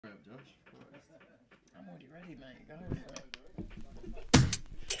ready, mate. Go for it.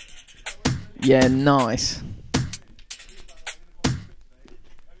 Yeah, nice.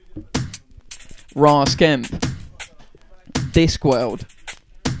 Raas, Kemp. Discworld.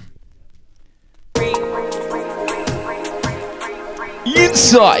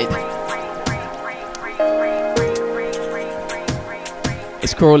 Inside.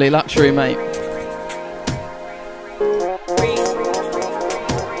 It's Crawley Luxury, mate.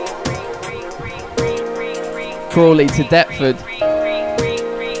 Crawley to Deptford.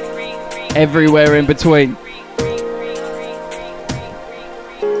 Everywhere in between.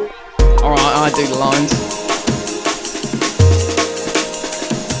 Alright, I do the lines.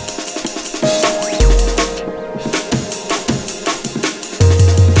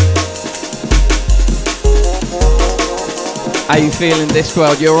 How you feeling,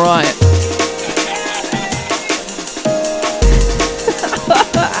 Discworld? You alright?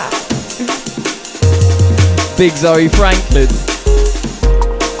 Big Zoe Franklin.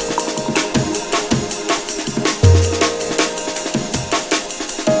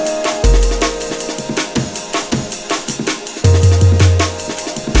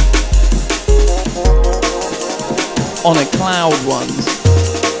 On a cloud once.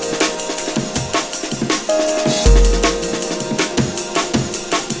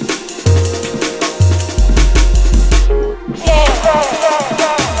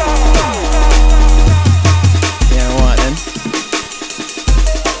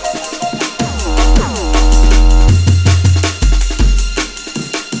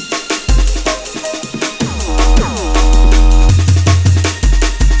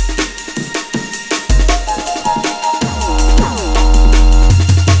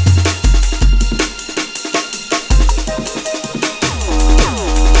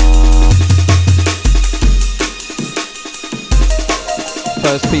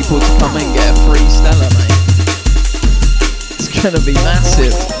 First people to come and get a free Stella, mate. It's gonna be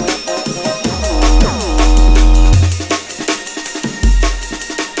massive.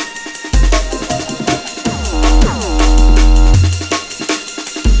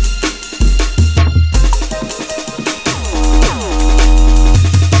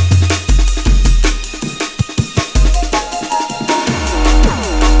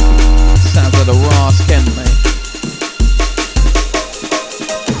 Sounds like a Raas Kemp, mate.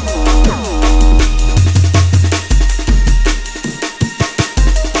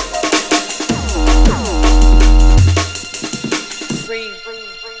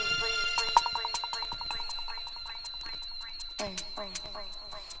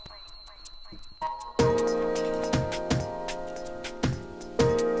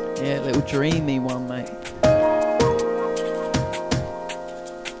 Yeah, little dreamy one, mate.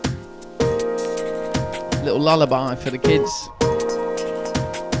 Little lullaby for the kids.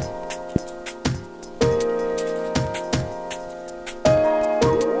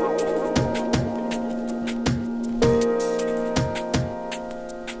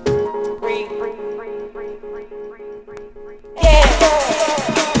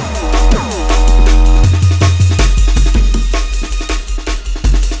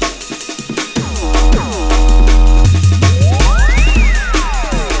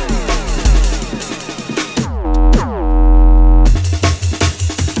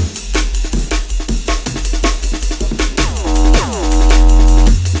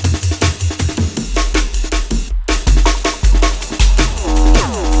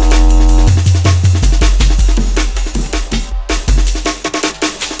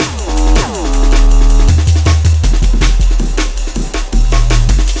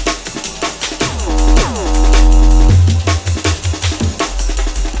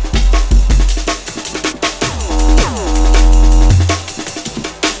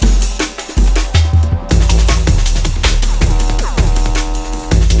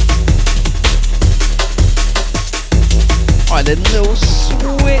 A little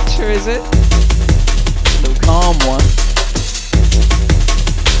switcher, is it? A little calm one.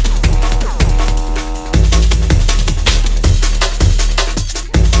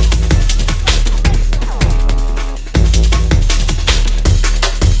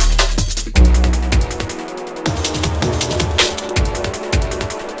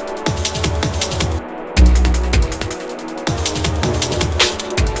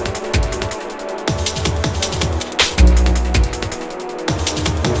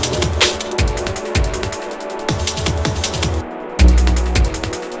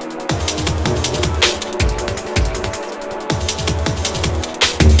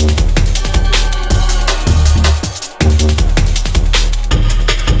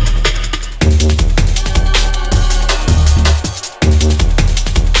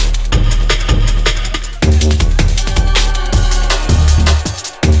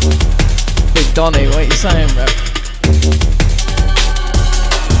 Donny, what are you saying, bro?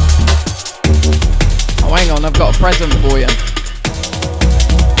 Oh, hang on, I've got a present for you.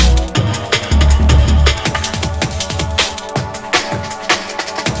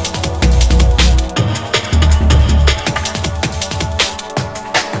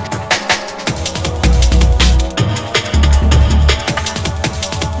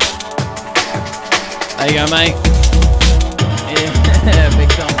 There you go, mate. Yeah, big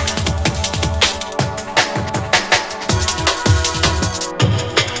time.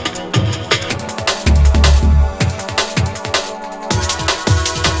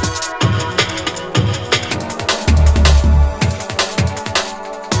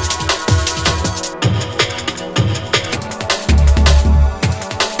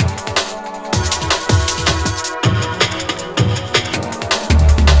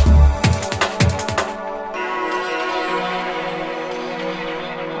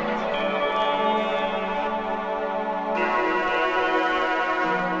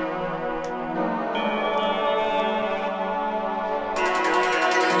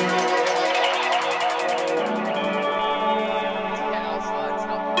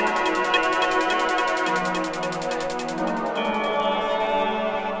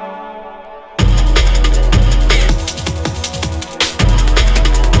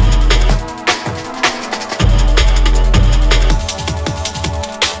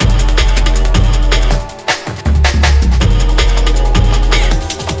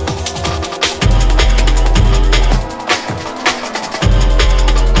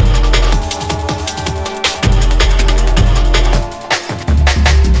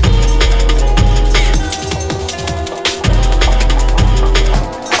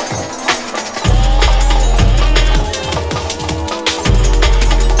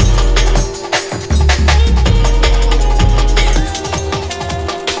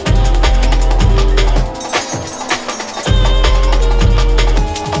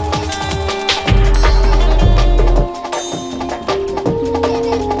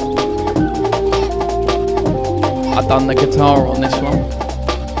 Done the guitar on this one.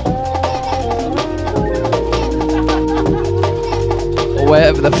 Or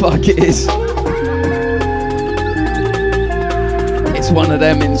whatever the fuck it is. It's one of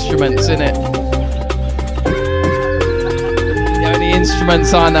them instruments, innit? The only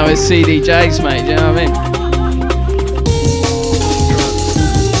instruments I know is CDJs, mate, do you know what I mean?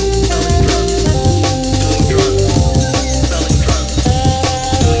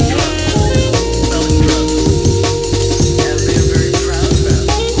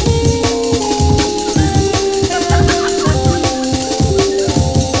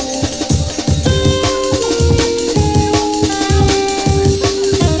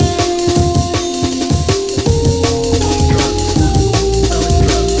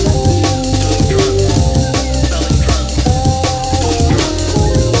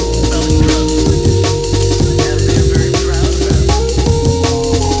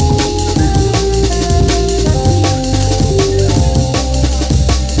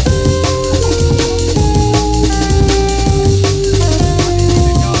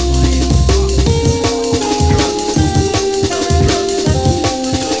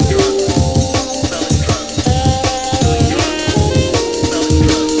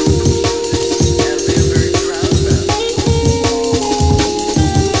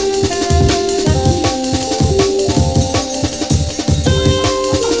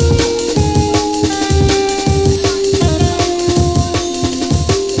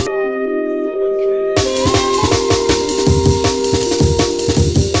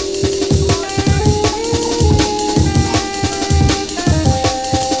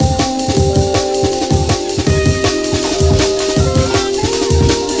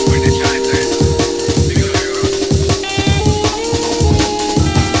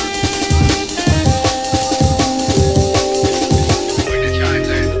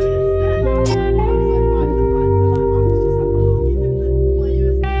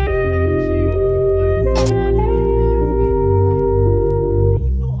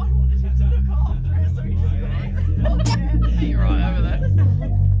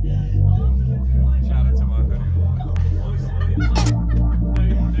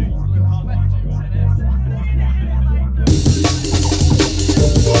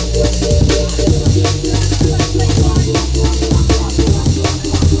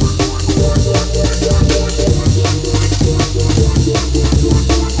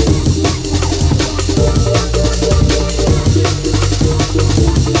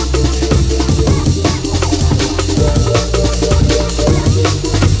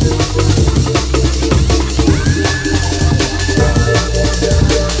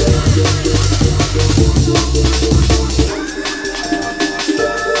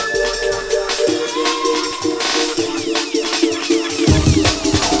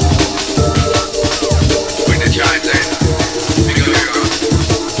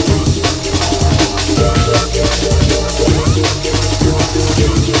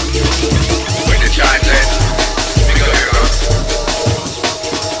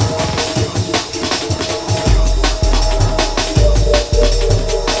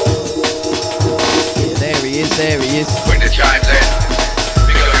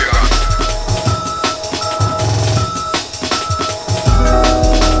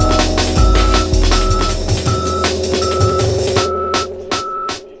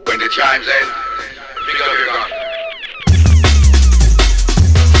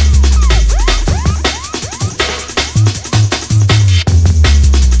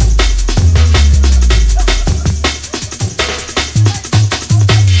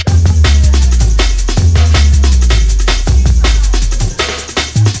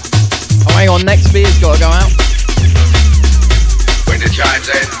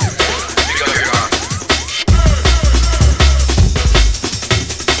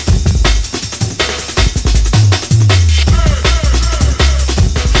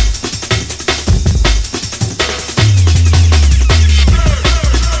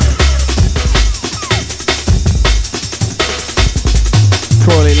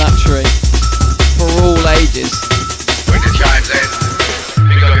 Crawley luxury for all ages. When the chimes in,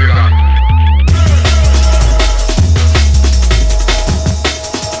 pick up your gun.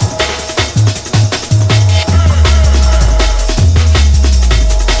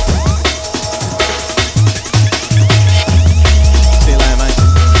 See you later, mate.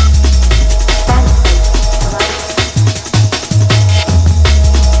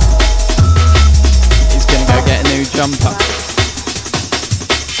 He's gonna go get a new jumper.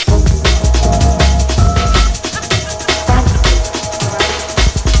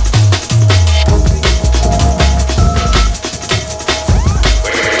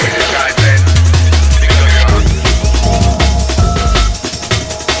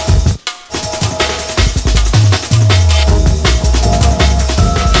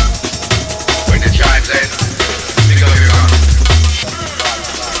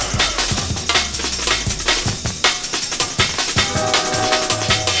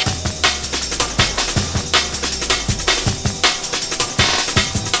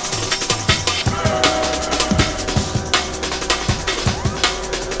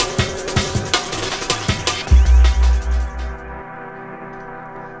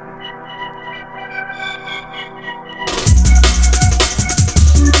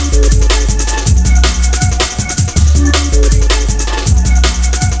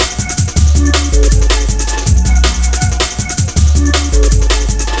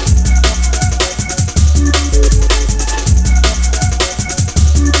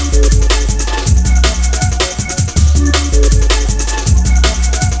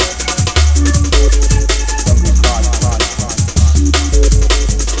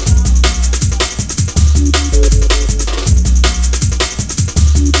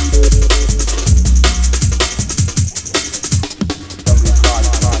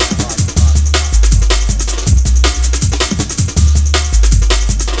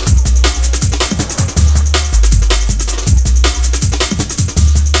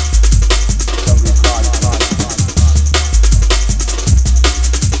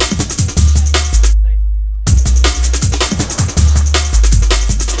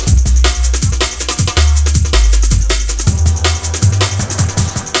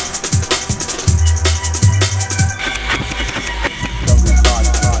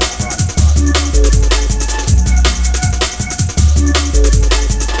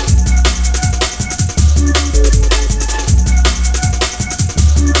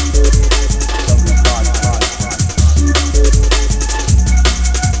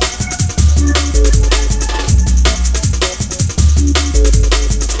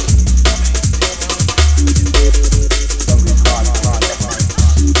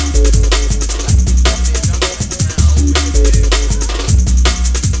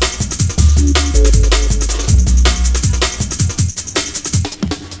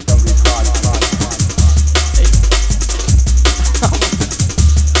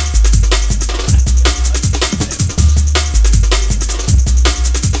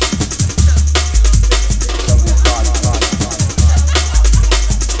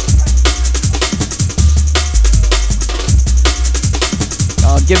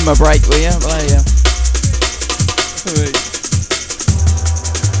 Give him a break, will you? Well, yeah.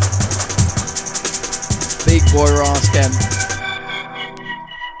 Big boy Raas, Kemp.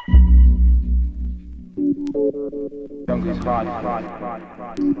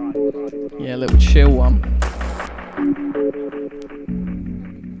 Yeah, a little chill one.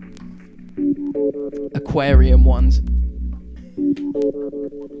 Aquarium ones.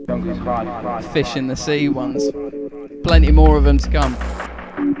 Fish in the sea ones. Plenty more of them to come.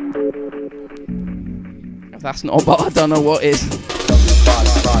 If that's not what, I don't know what is.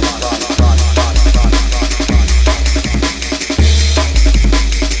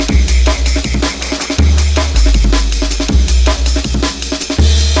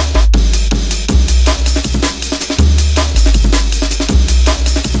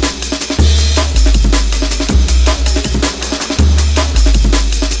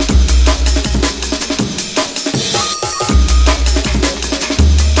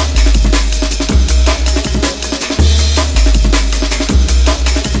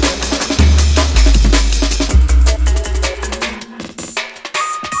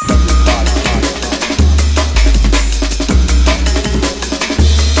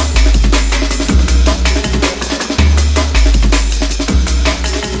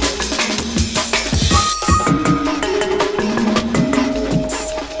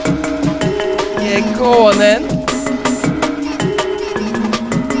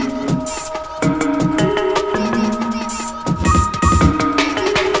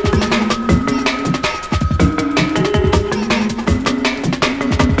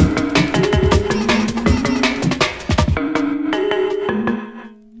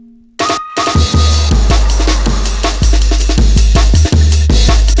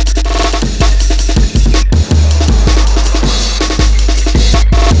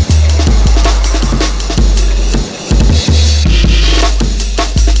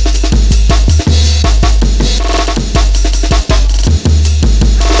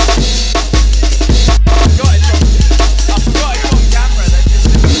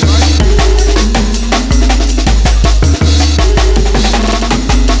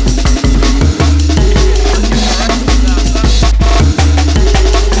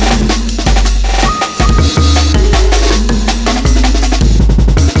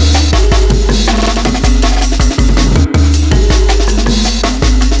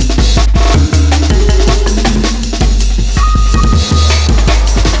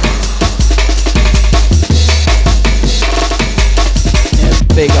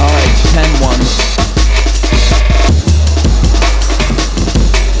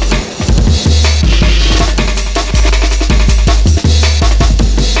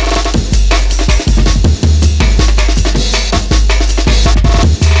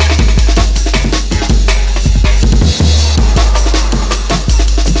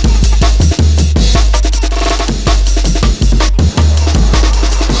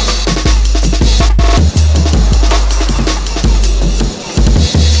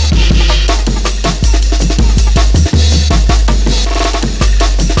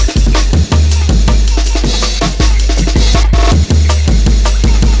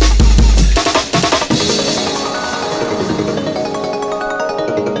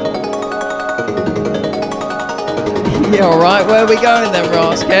 Alright, where are we going then,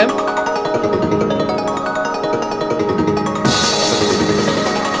 Raas, Kemp?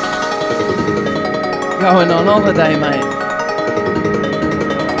 Going on holiday, mate.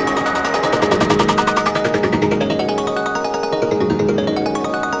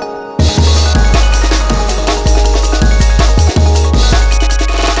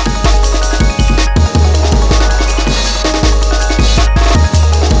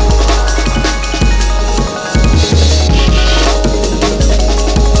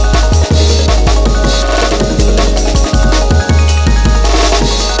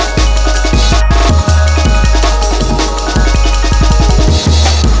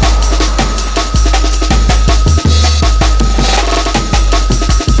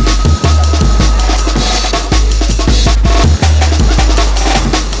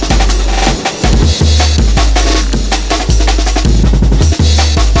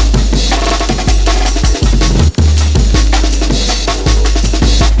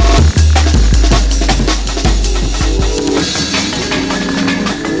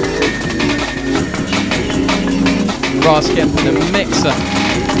 Raas Kemp in the mixer.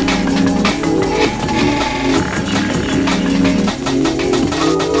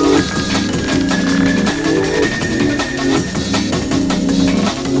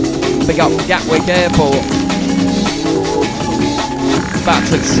 Big up Gatwick Airport. About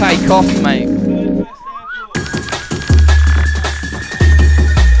to take off, mate.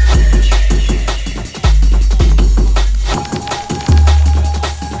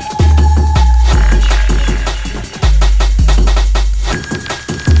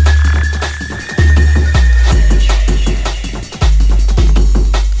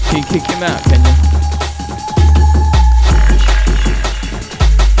 Kick him out, can you?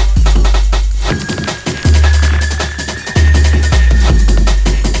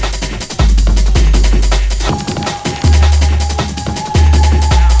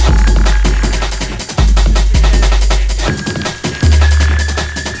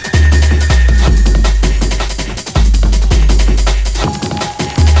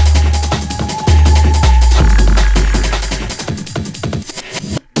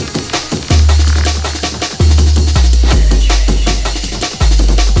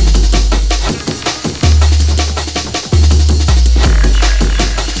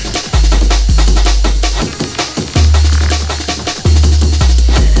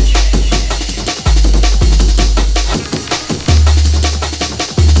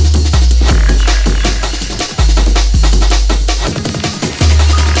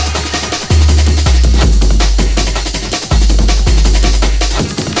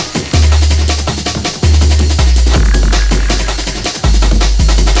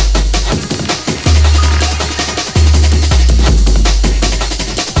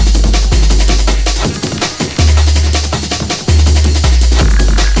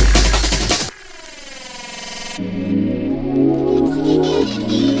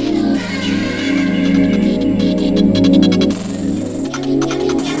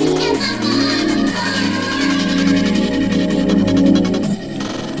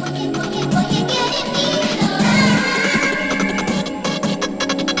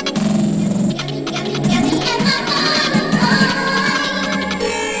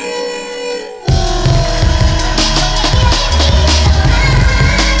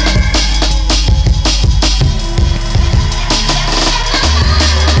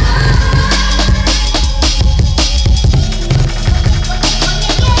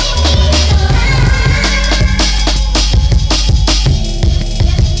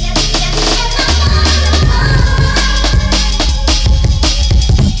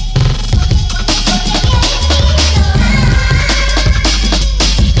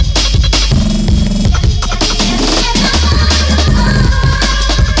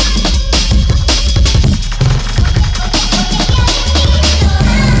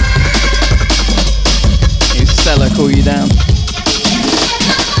 Cool you down.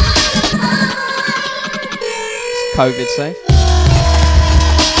 It's COVID safe.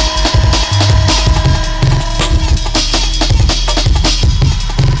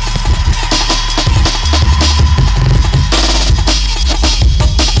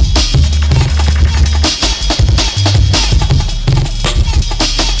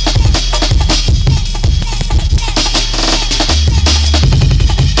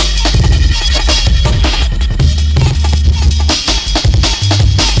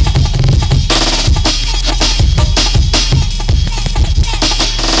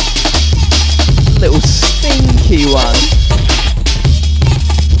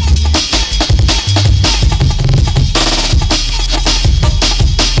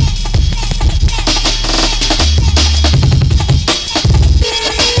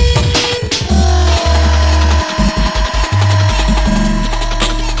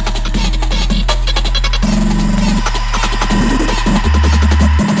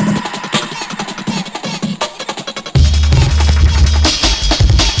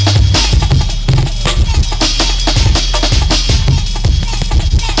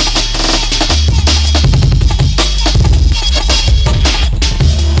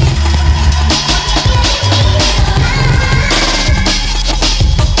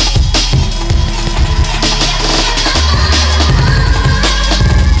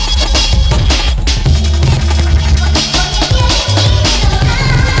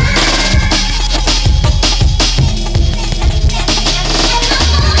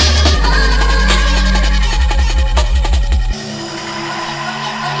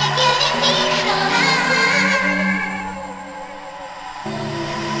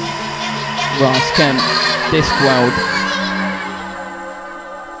 Raas, Kemp, Discworld.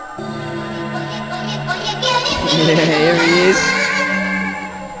 Yeah, here he is.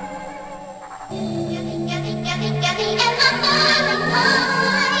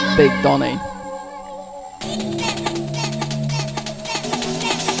 Big Donny.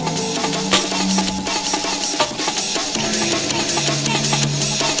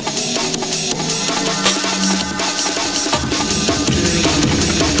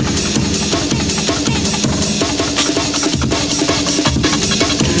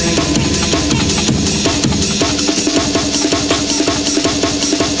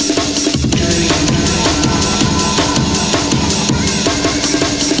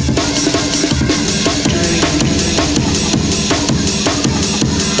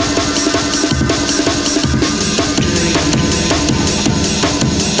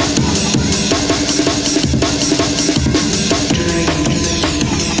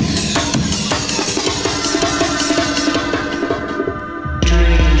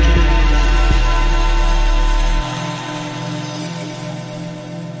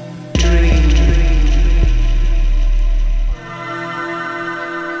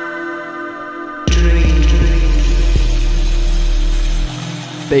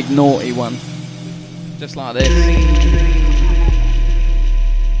 Big naughty one, just like this.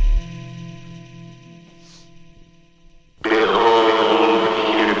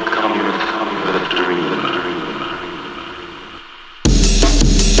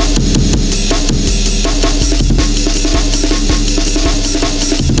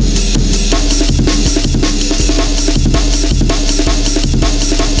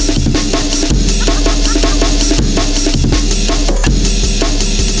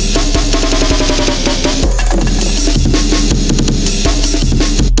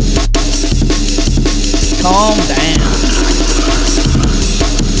 Calm down.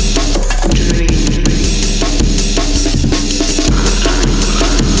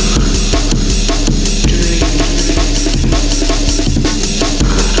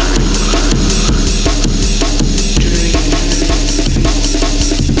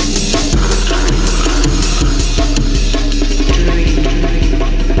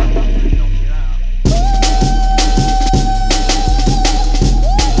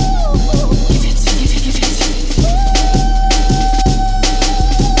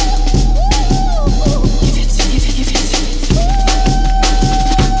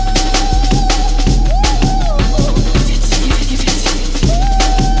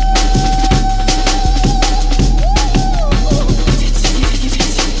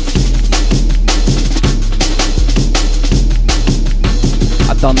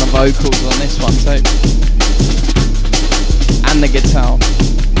 Done the vocals on this one too, and the guitar.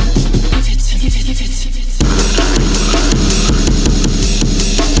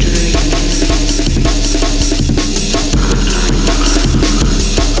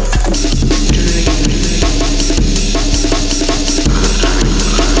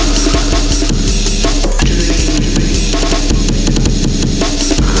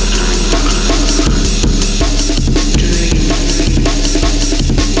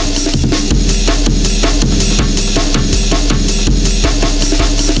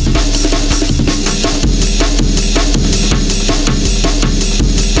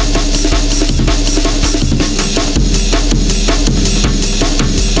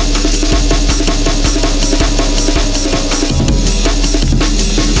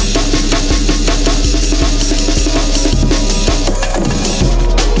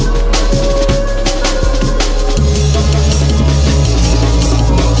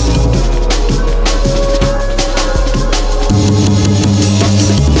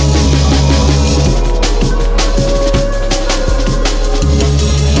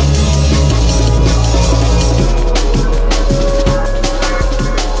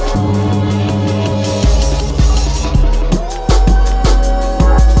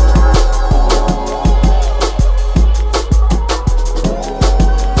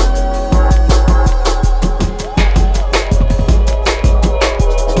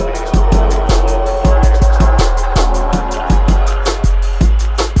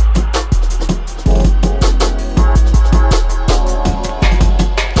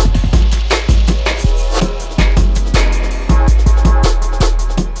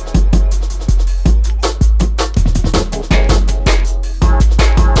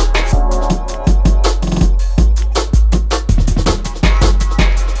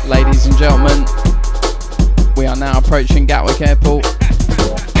 Ladies and gentlemen, we are now approaching Gatwick Airport.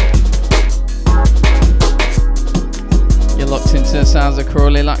 You're locked into the sounds of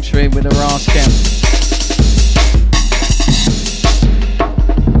Crawley Luxury with a Raas Kemp.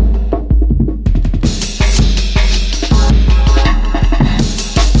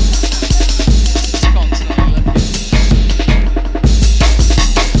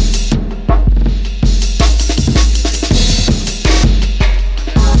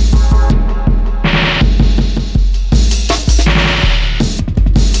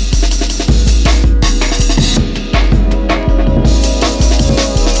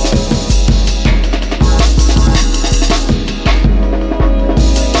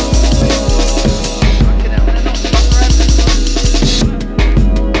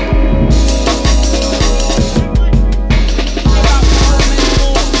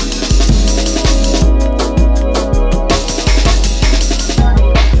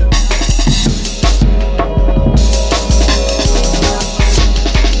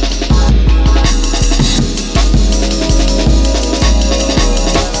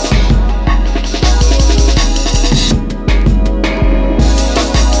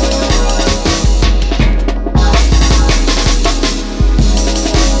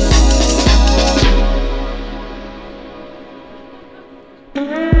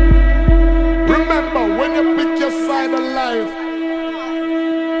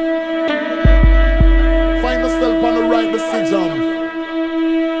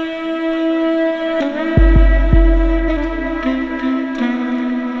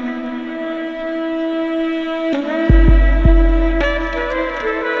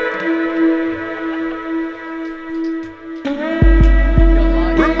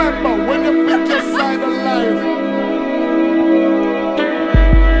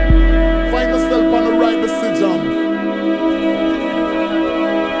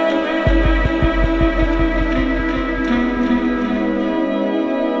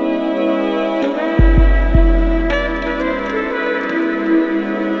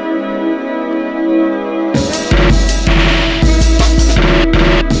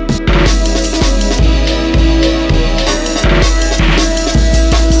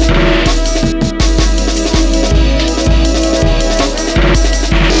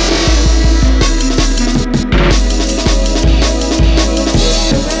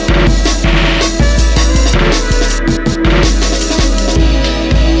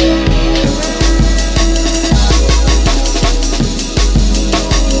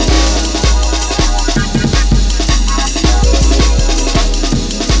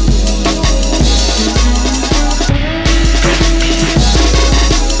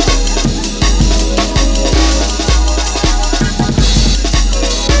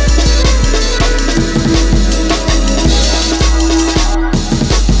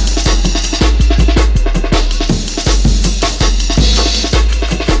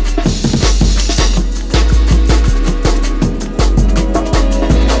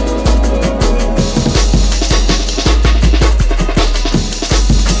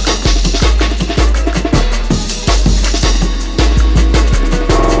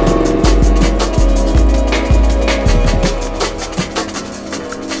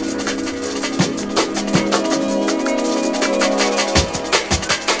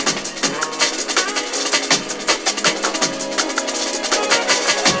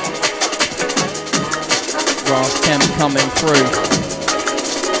 coming through.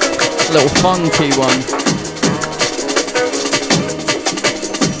 A little funky one.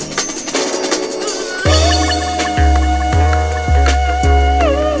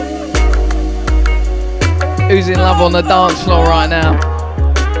 Who's in love on the dance floor right now?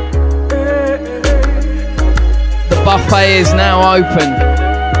 The buffet is now open.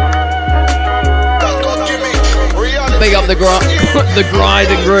 Big up the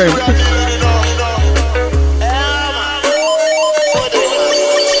bride and groom.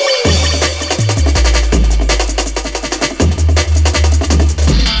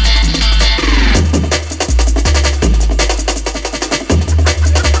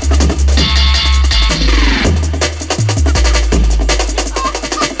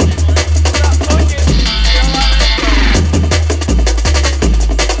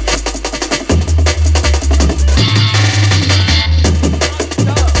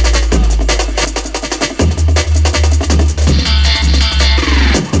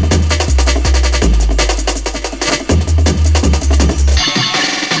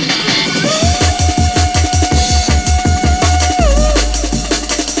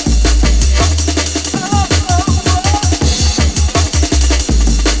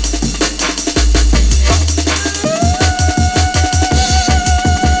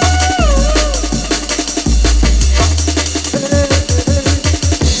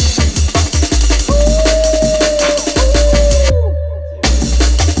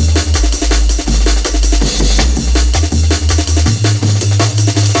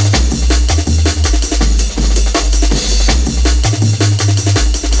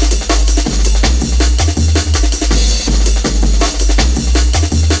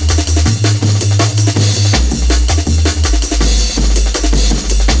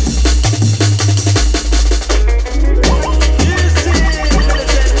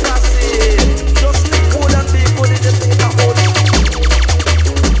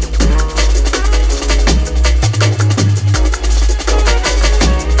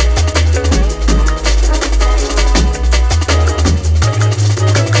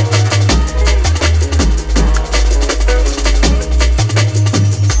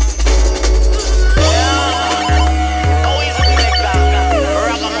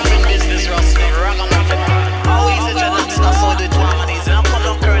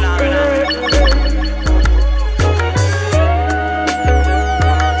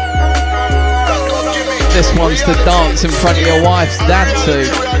 This one's to dance in front of your wife's dad too.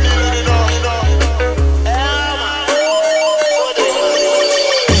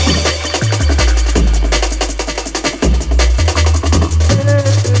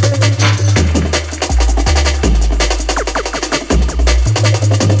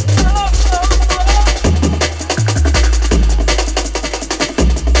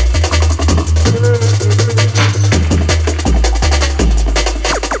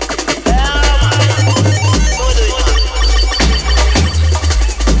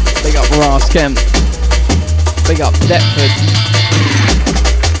 Raas, Kemp. Big up Deptford.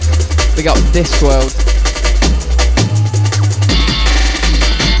 Big up Discworld.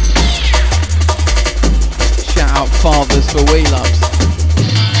 Shout out Fathers for We Loves.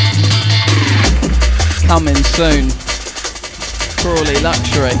 Coming soon. Crawley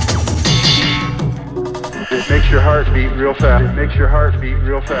Luxury. It makes your heart beat real fast. It makes your heart beat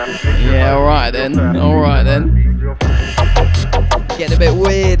real fast. Yeah, alright then. Alright then. Getting a bit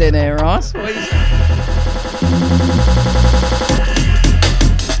weird in here, Raas. What are you saying?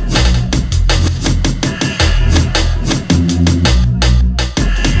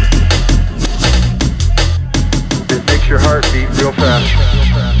 It makes your heart beat real fast.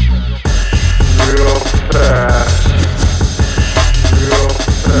 Real fast. Real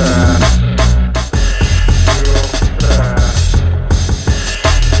fast.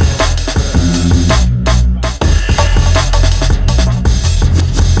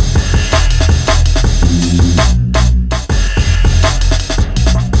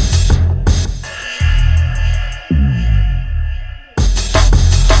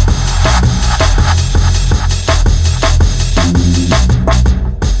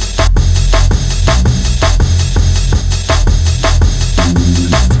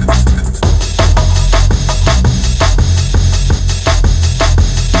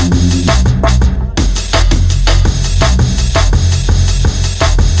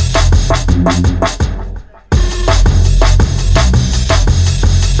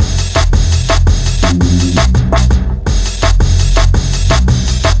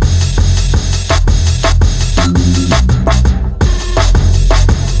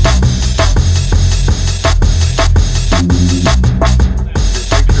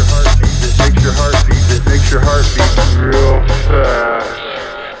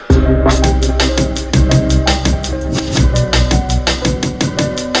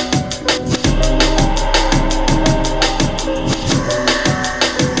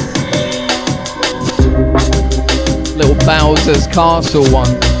 Gangster's Castle one.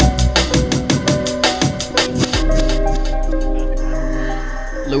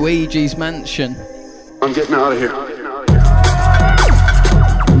 Luigi's Mansion. I'm getting out of here.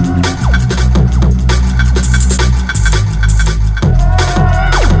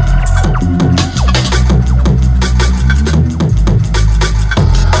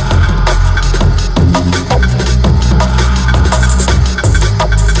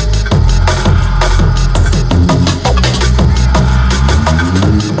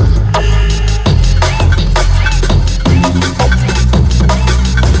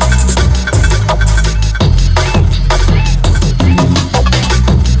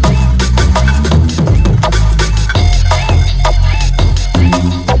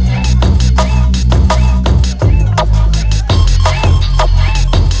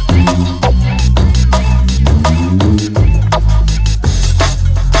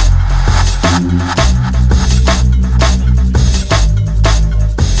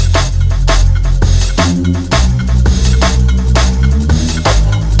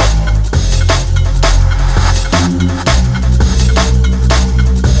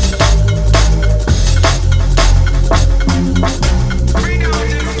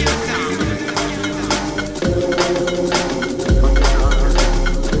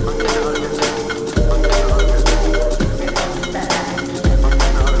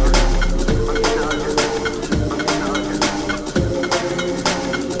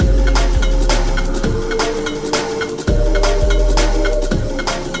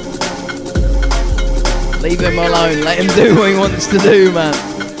 Leave him alone, let him do what he wants to do, man.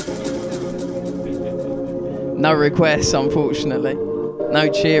 No requests, unfortunately. No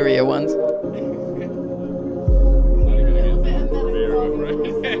cheerier ones.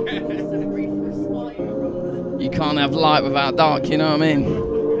 You can't have light without dark, you know what I mean?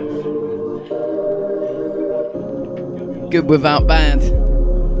 Good without bad.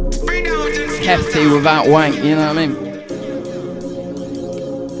 Hefty without wank, you know what I mean?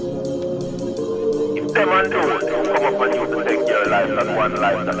 Them and do come up and you protect your life and one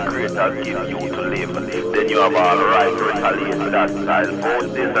life that Creator gives you to live. Then you have all right to retaliate to that style.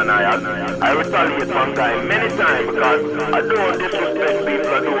 Both this and I retaliate mankind many times because I don't disrespect people,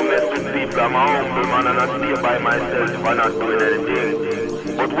 I don't mess with people. I'm a humble man and I stay by myself if I'm not doing anything.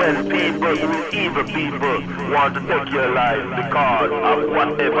 But when people, evil people, want to take your life because of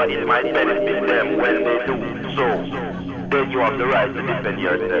whatever it might benefit them when they do so, then you have the right to defend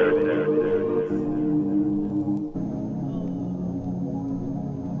yourself.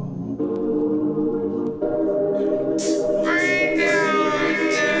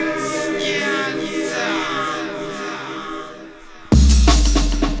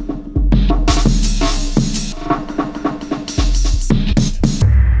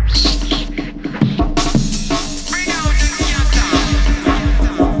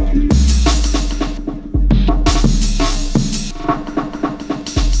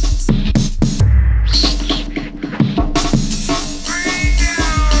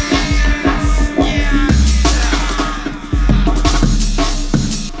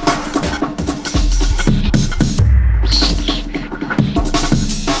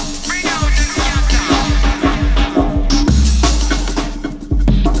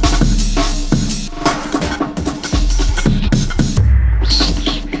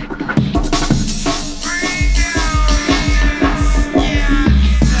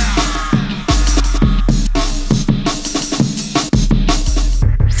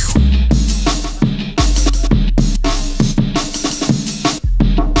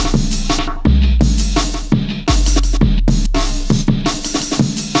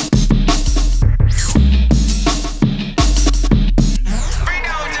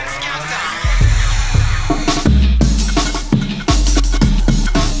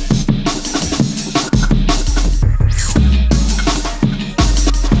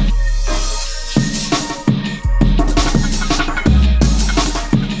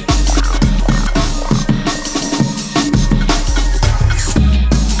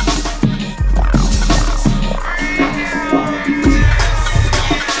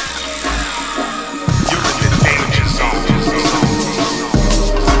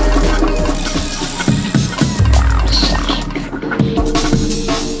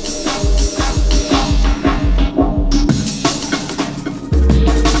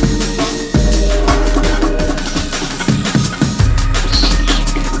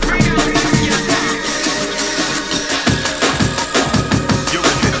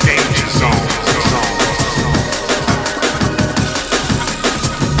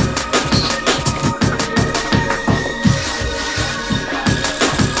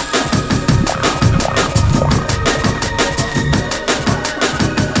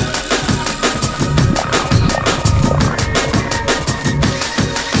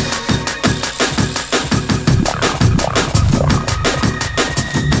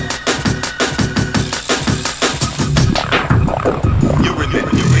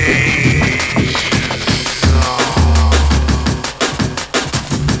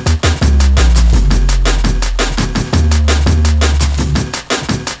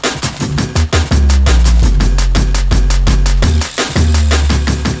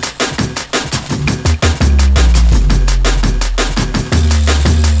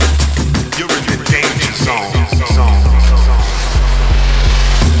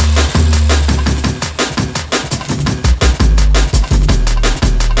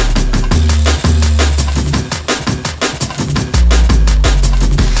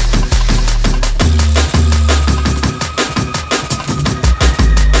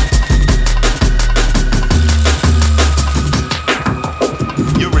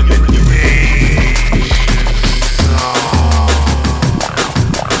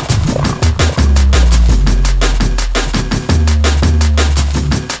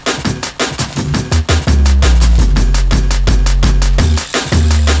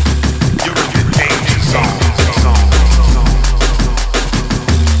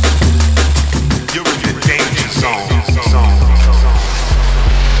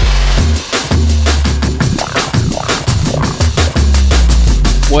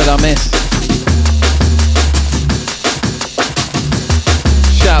 What I missed?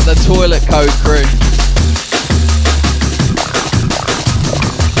 Shout the Toilet Code crew.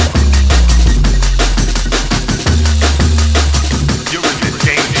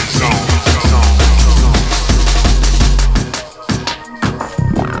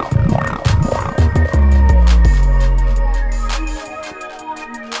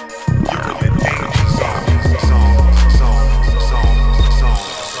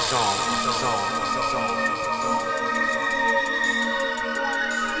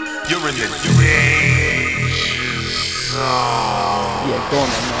 Go on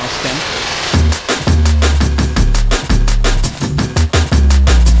then, Raas, Kemp.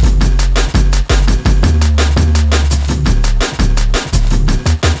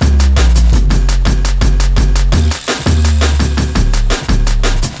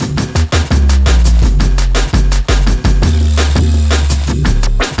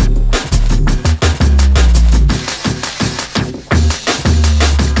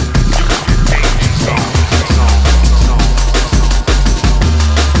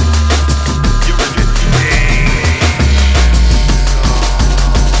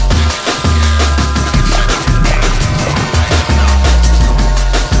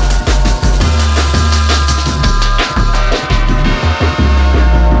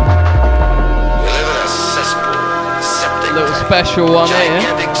 Special one here.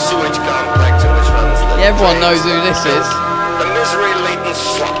 Yeah, everyone knows who this is. The misery-laden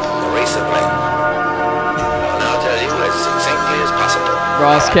slop, Raas of men. And I'll tell you as succinctly as possible.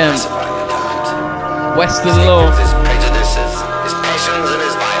 Raas Kemp. Western law. His prejudices, his passions, and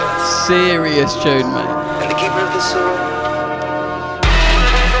his violence. Serious tune, mate. And the keeper of the sword.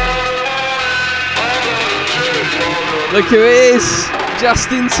 Look who it is.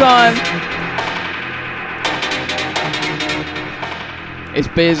 Just in time. It's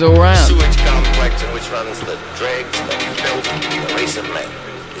beers all round. Sewage complex in which runs the dregs, the filth, the race of men.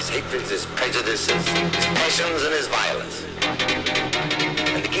 His hatreds, his prejudices, his passions, and his violence.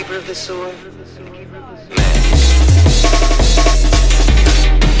 And the keeper of the sword? Man.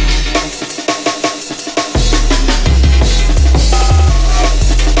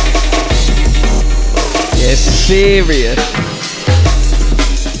 Yeah, serious.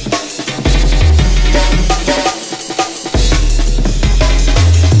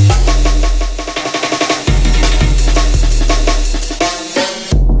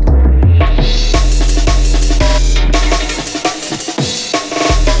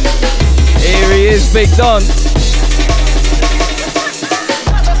 Big Don.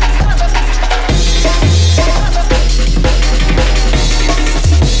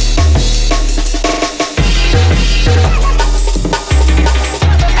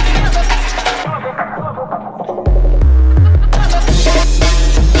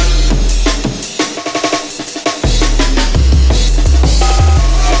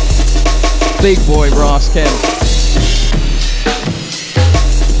 Big boy Raas Kemp.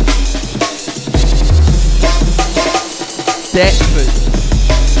 Deptford,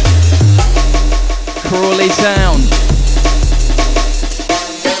 Crawley Town,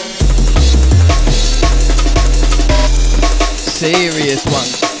 serious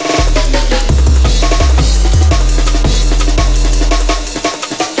ones.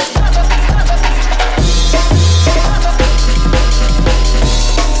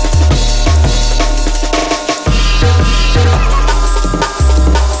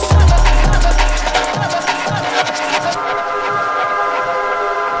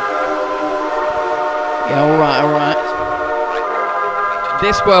 Alright.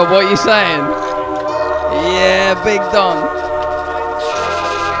 Discworld, what are you saying? Yeah, Big Don.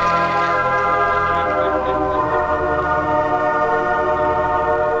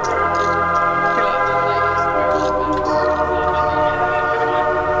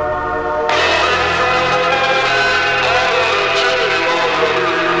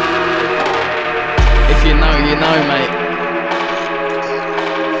 If you know, you know, mate.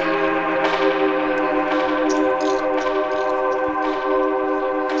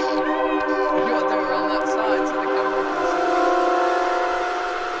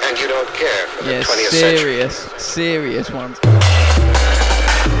 Yeah, serious ones.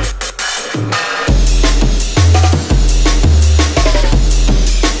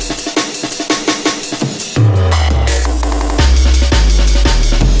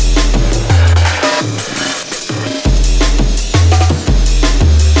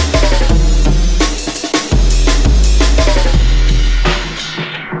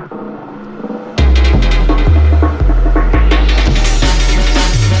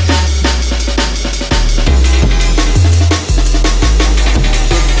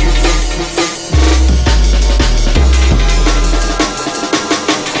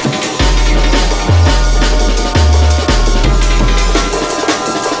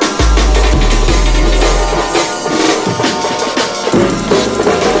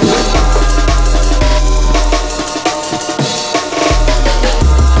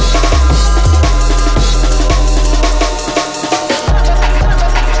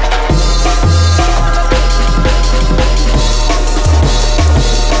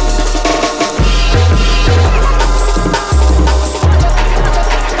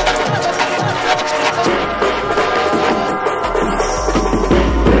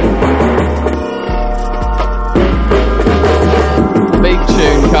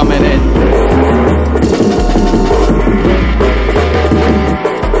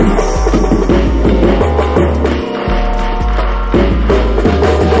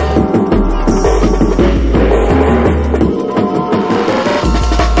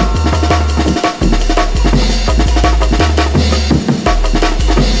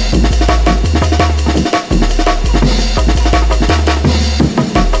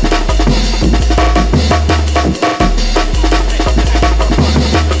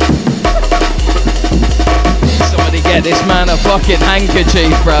 Get this man a fucking handkerchief,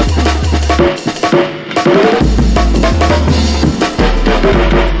 bruv.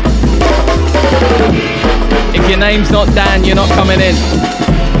 If your name's not Dan, you're not coming in.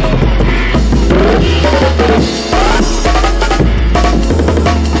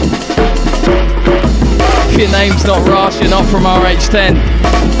 If your name's not Raas, you're not from RH10.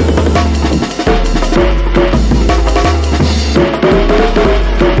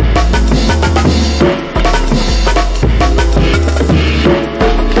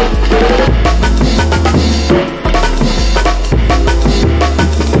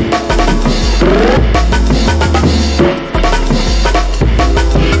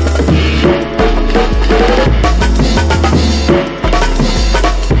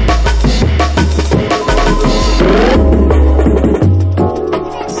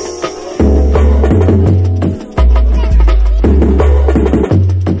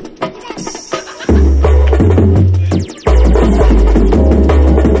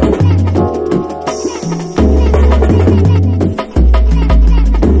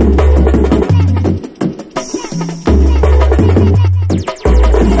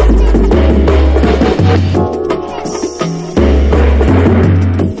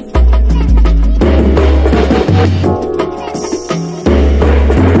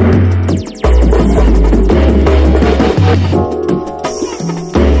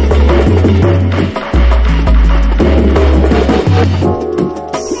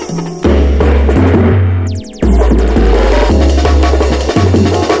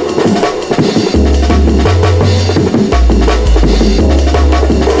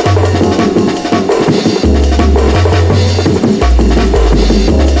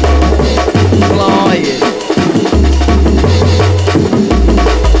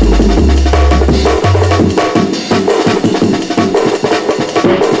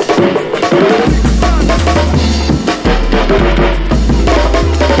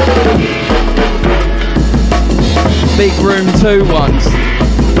 Big room 2 ones.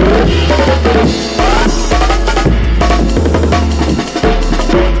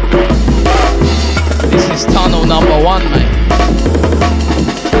 This is tunnel number 1, mate.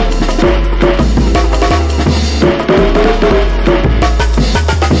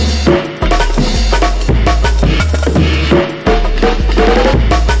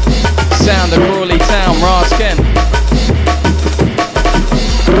 Sound of Crawley town, Raas, Kemp.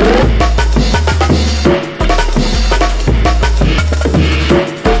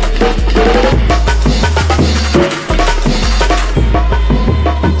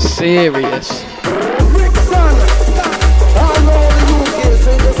 Serious.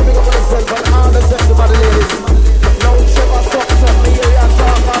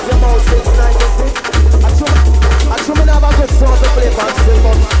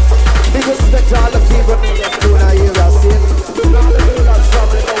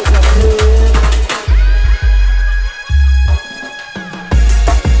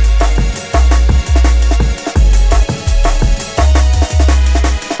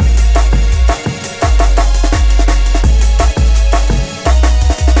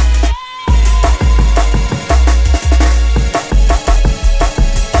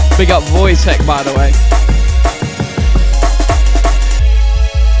 Big up Voitech, by the way.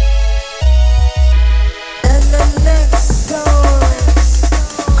 And the next song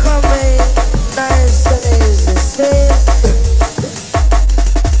coming nice and easy. Say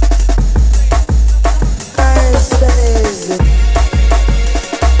nice and easy.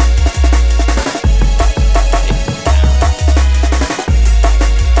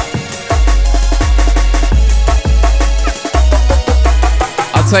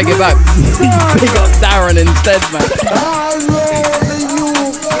 Take it back. Big up Darren instead, man.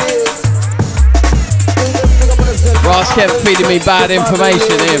 Raas kept feeding me bad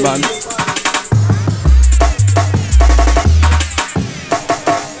information here, man.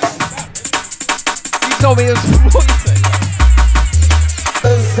 You told me it was Voitech.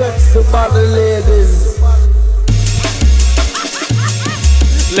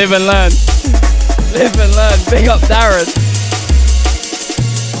 Live and learn. Live and learn. Big up Darren.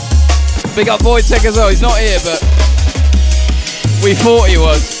 Big up Voitech as well. He's not here, but we thought he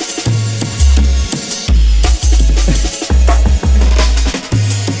was.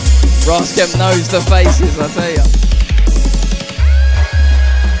 Raas Kemp knows the faces, I tell ya.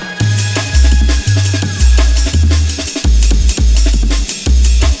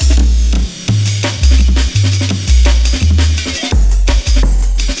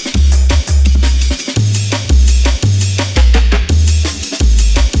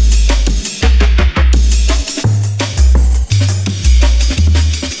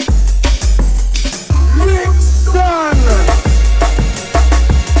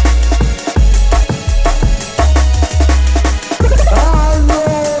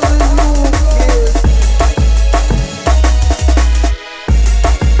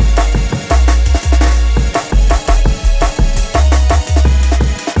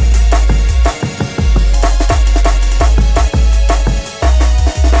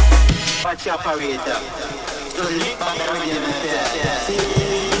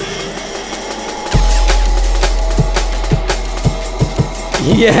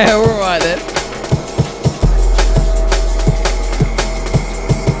 Yeah, alright then.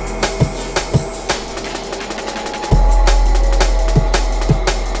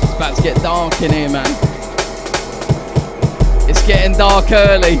 It's about to get dark in here, man. It's getting dark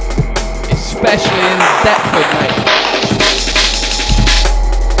early, especially in Deptford, mate.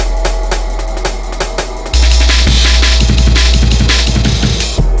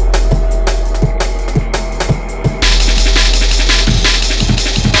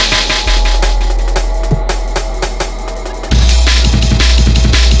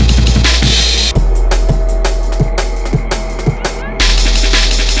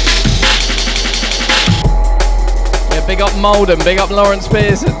 Big up Malden, big up Lawrence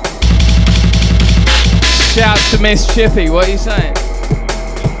Pearson. Shouts to Miss Chippy, what are you saying?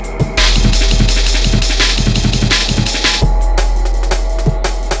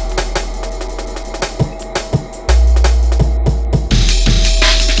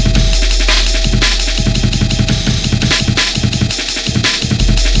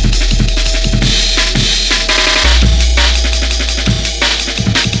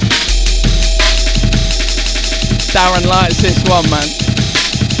 Darren likes this one, man.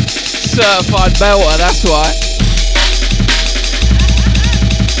 Certified belter, that's why.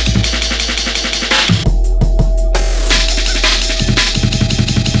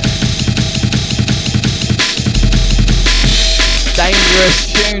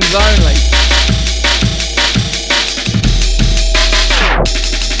 Dangerous tunes only.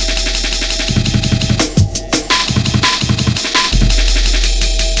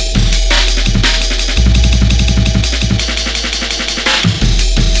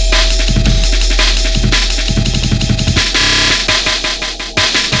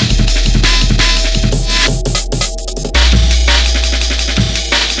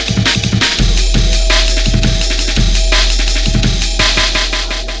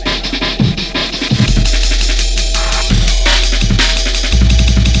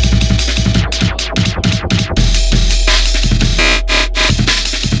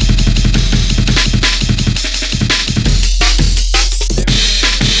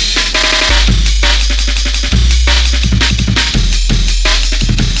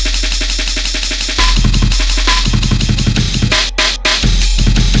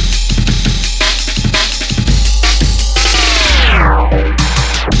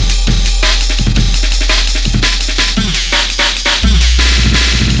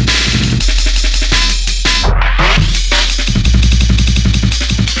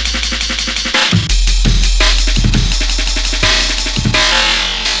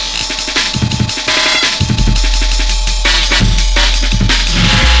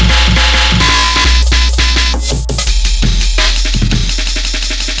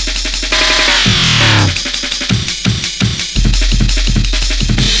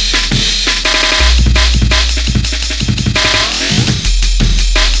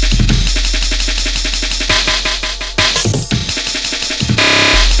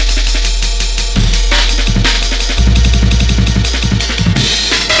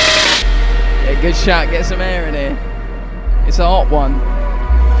 Good shot, get some air in here. It's a hot one.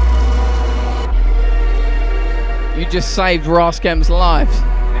 You just saved Raas Kemp's life.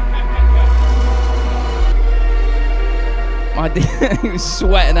 He was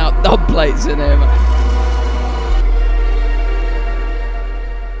sweating out dub plates in here, man.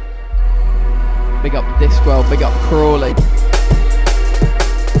 Big up Discworld, big up Crawley.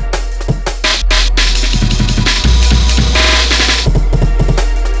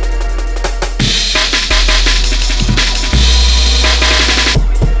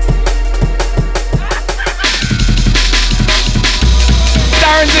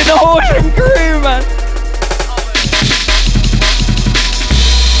 Darren's in the horse and crew, man.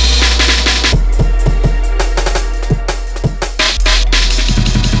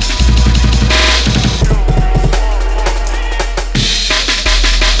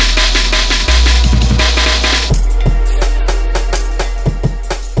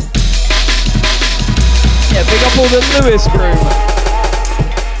 Yeah, big up all the Lewis crew, man.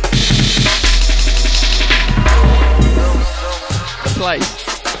 The place.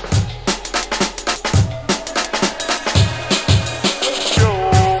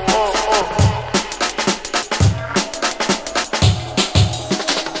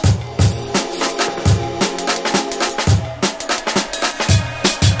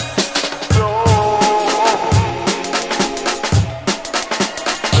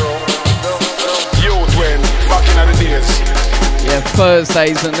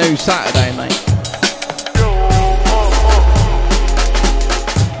 Thursday's a new Saturday, mate.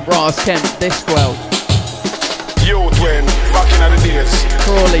 Raas Kemp, Discworld. Youth when, back in the days.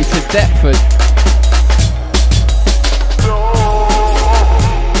 Crawley to Deptford.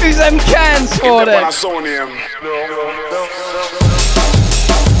 Who's them cans for them?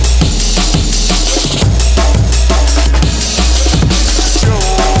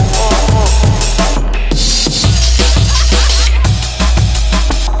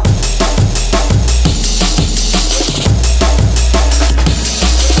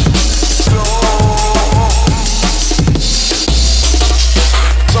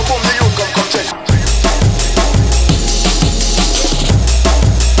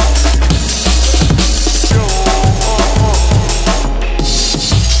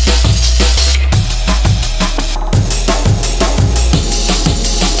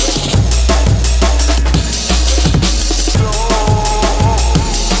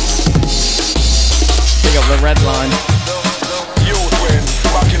 Red line. Youth when,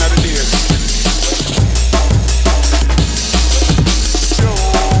 back in the days.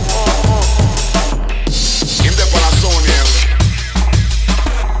 Him there on a zone here.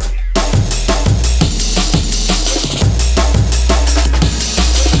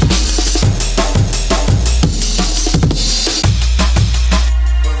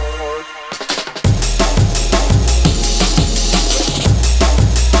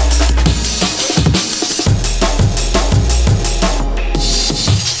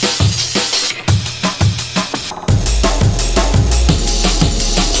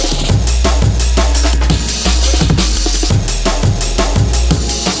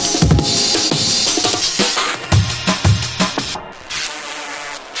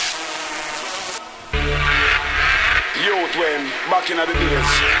 Back in the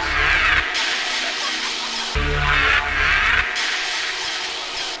days.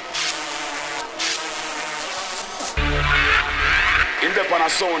 In the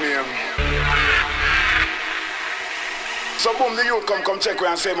Panasonic. So boom, the youth come check we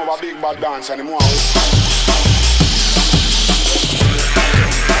and say him have a big bad dance anymore.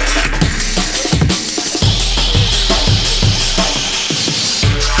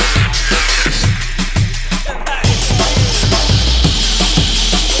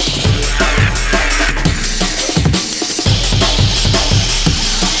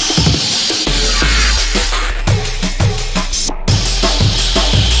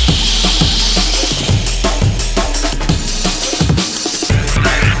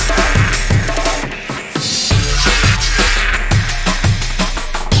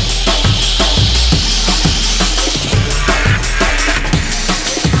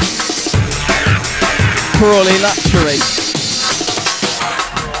 Crawley luxury.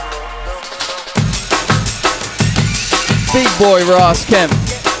 Big boy Raas Kemp.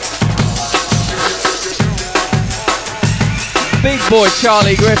 Big boy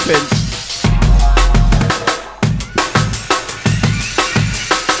Charlie Griffin.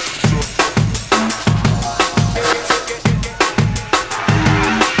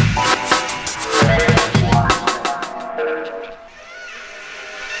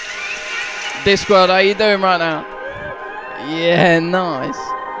 Discord, how you doing right now? Yeah, nice.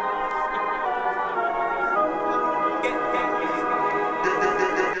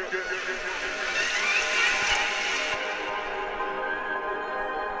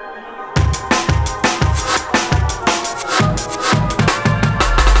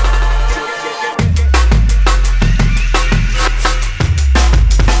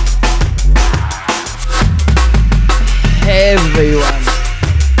 Everyone.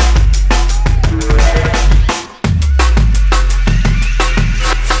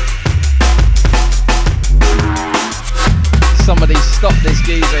 Somebody stop this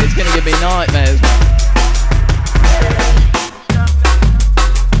geezer, it's gonna give me nightmares.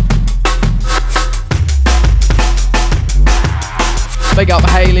 Big up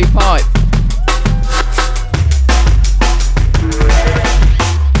Haley Pipe.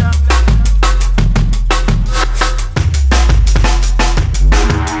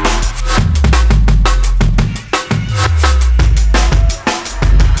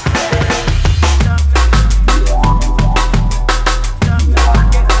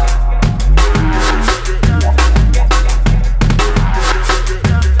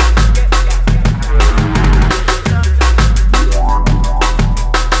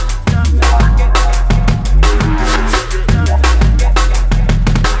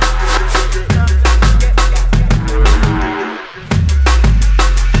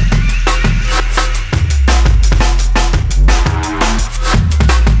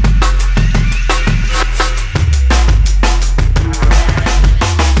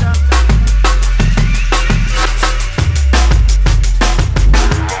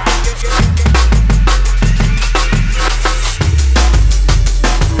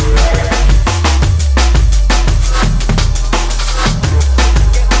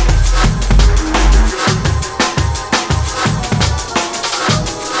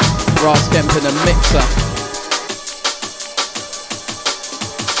 Raas, Kemp in a mixer.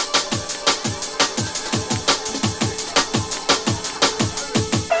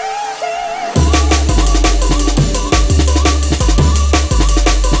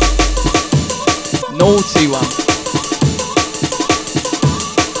 Naughty one.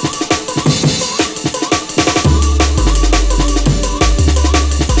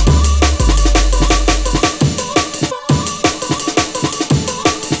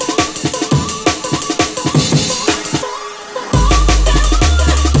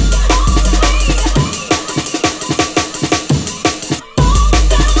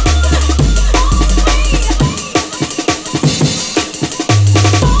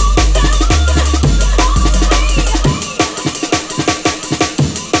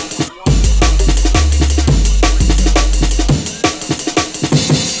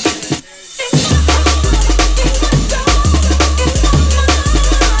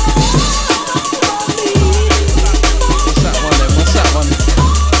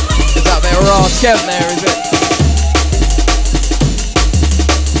 Kemp there, is it?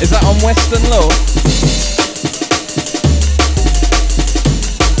 Is that on Western Law?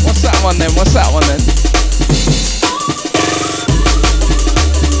 What's that one then? What's that one then?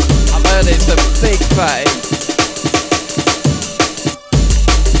 I've heard it's a big fatty.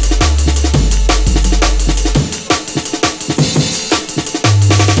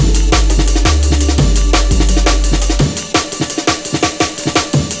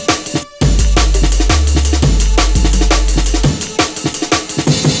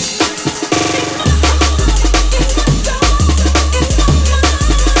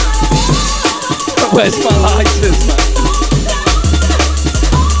 Where's my lighters, man?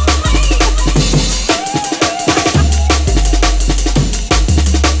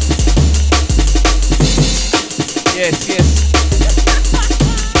 Yes, yes.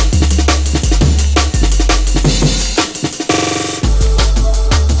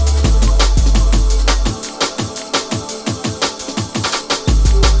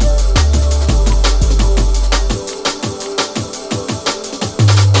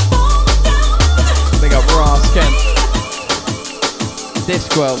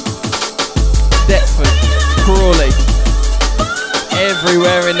 Discwell, Deptford, Crawley,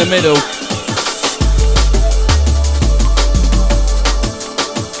 everywhere in the middle.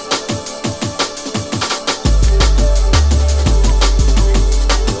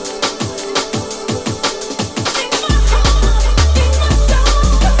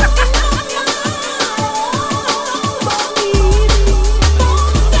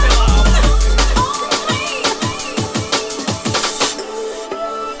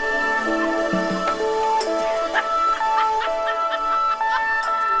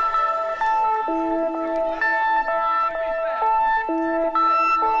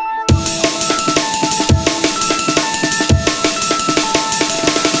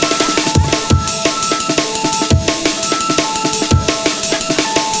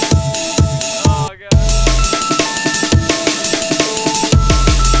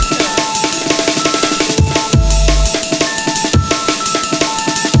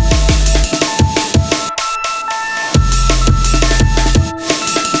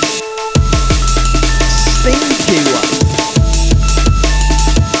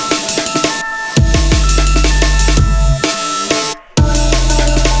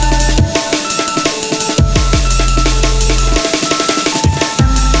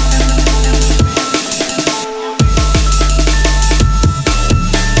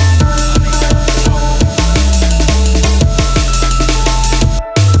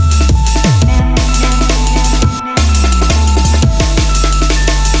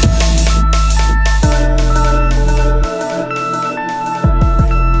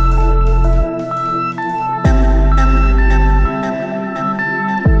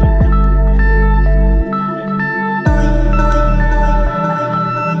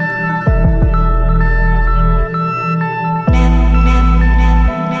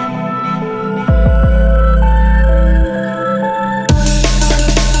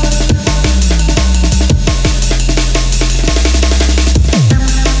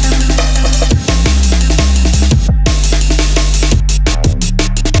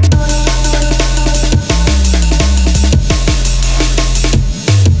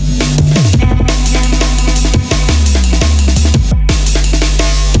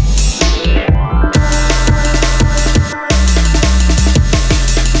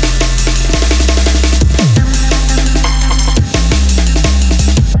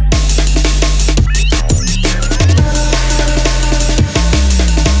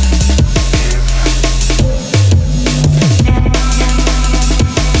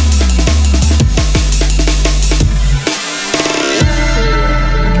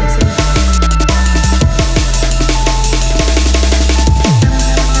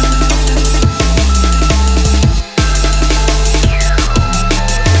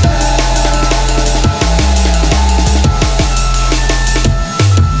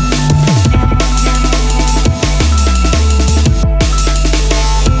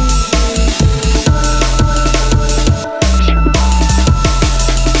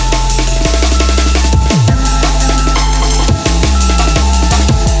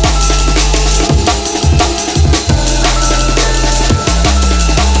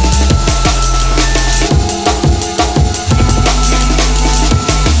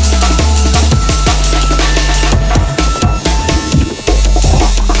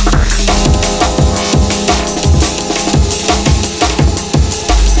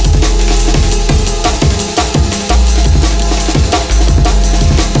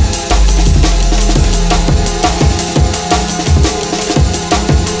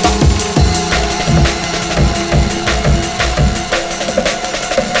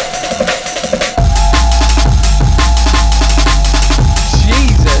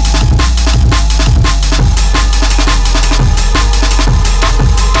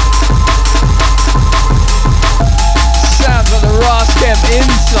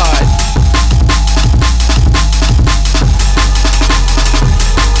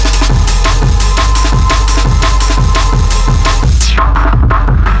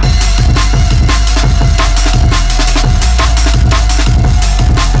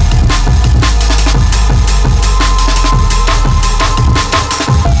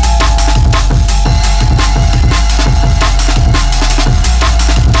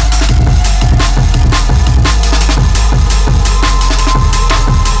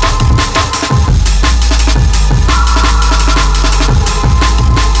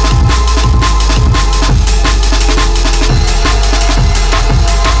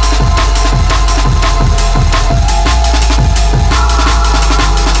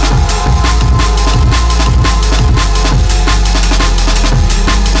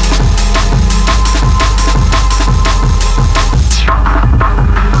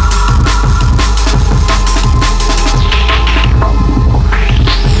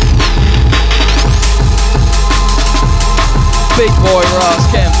 big boy, Raas,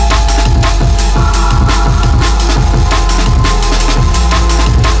 Kemp.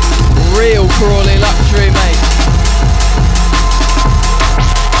 Real Crawley luxury, mate.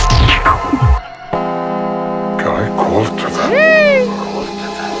 Guy called to them.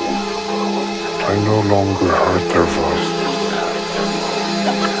 I no longer heard their voice.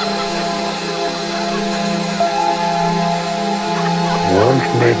 The world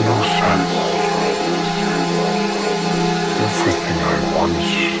made no sense. Everything I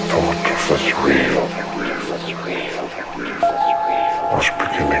once thought of as real was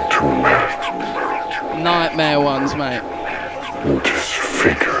beginning to melt. Nightmare ones, mate. And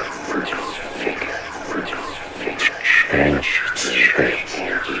disfigure. To change its shape.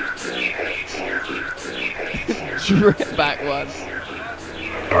 Drip back ones.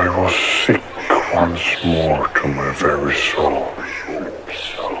 And I was sick once more to my very soul.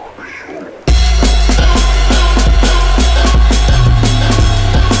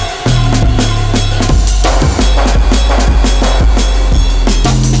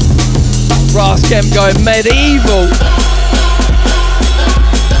 Raas Kemp going medieval.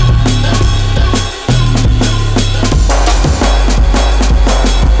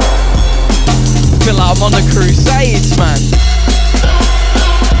 Feel like I'm on the Crusades, man.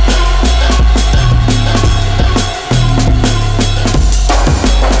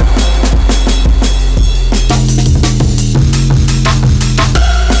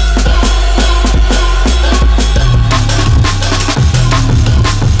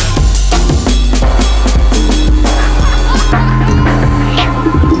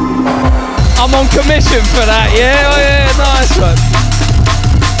 I'm on commission for that, yeah? Oh, yeah, nice one.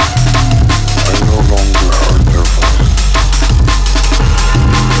 I no longer heard their voice.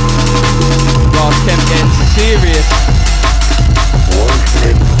 Raas Kemp getting serious. Words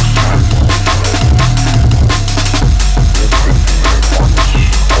made no sense. Everything I once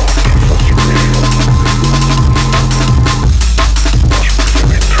thought of as real was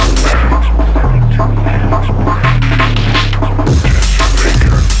beginning to melt.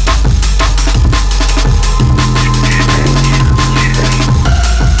 Disfigure.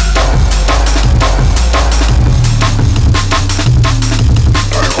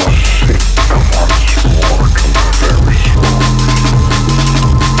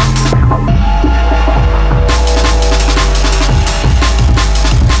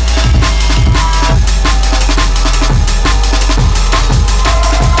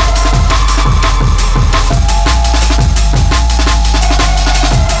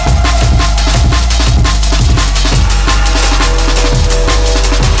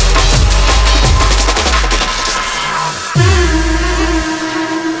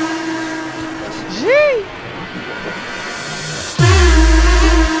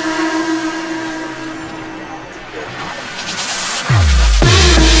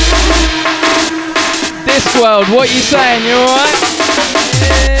 World, what you saying? You alright?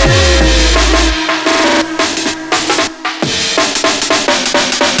 Yeah.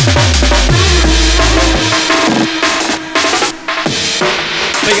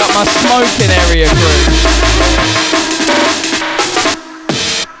 Big up my smoking area crew.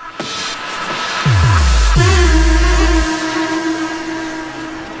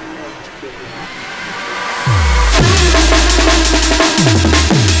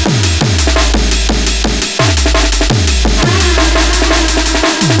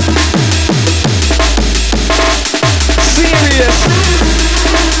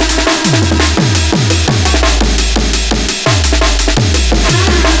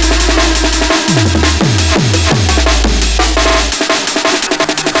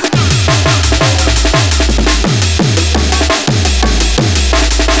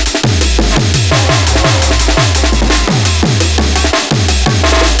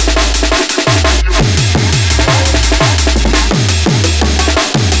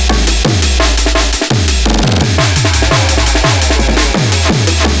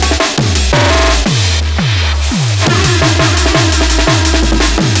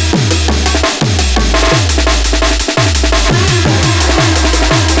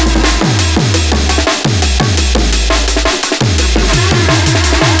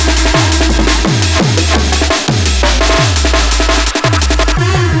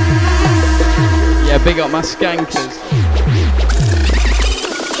 Big up my skankers.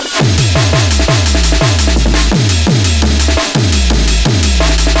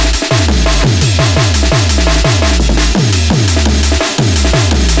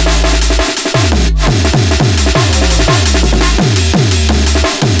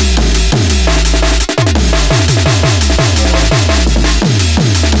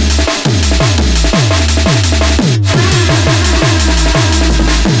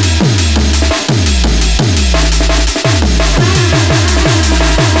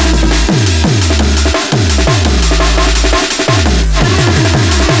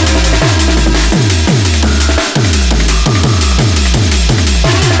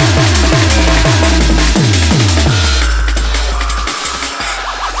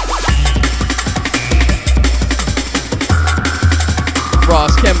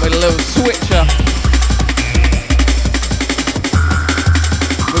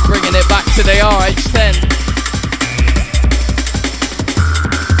 to the RH10.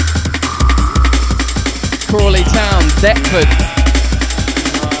 Crawley Town, Deptford.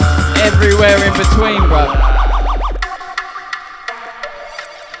 Everywhere in between, bro.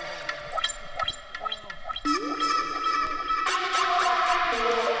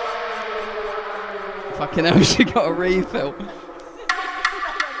 Fucking hell, she got a refill.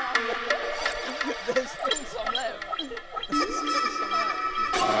 There's still some left.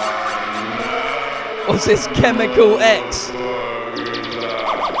 What's this? Chemical X?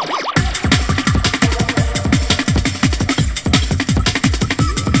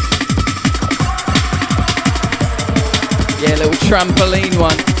 Yeah, little trampoline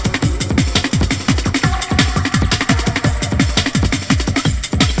one.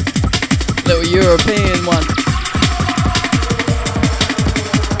 Little European one.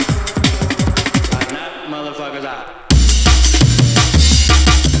 Motherfuckers out.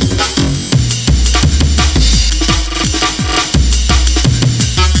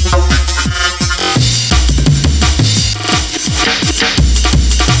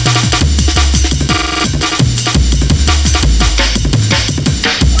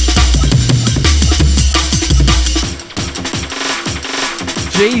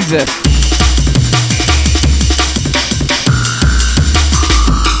 Jesus.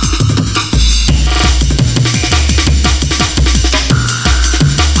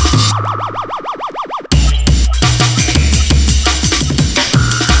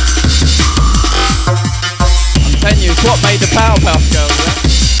 I'm telling you, it's what made the Powerpuff Girls,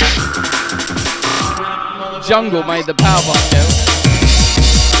 yeah? Jungle made the Powerpuff Girls.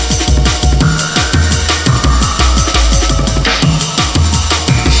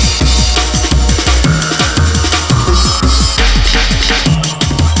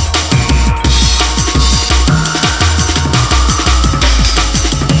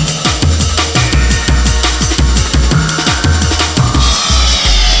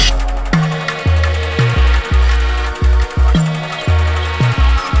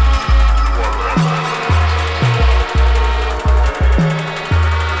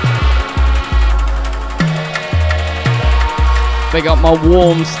 Big up my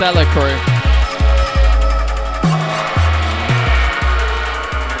warm Stella crew.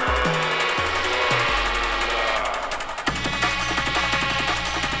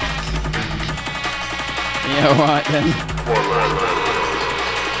 Yeah, alright then.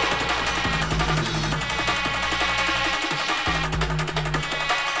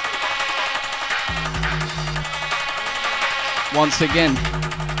 Once again,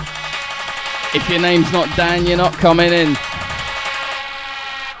 if your name's not Dan, you're not coming in.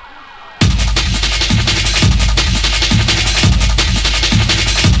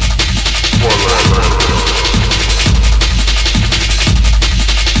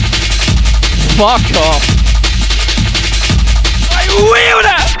 Fuck off. I wheel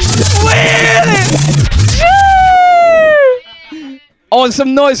it! Wheel it! I want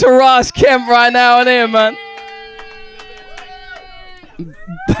some noise for Raas Kemp right now and here, man.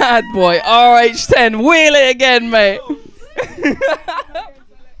 Bad boy, RH10, wheel it again, mate.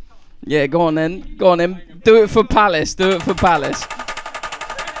 Yeah, go on then. Go on then. Do it for Palace. Do it for Palace.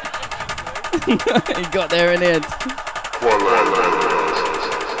 He got there in the end.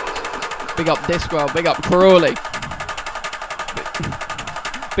 Big up Discworld, big up Crawley.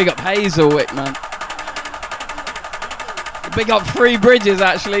 Big up Hazelwick, man. Big up Three Bridges,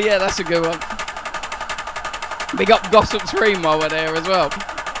 actually. Yeah, that's a good one. Big up Gossip Stream while we're there as well.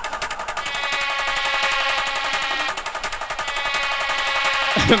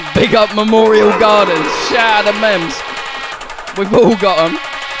 Big up Memorial Gardens. Shout out to Mems. We've all got them.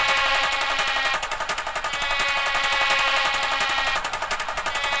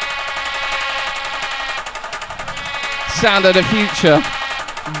 Sound of the future,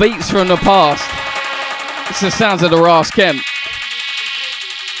 beats from the past. It's the sounds of the Raas Kemp.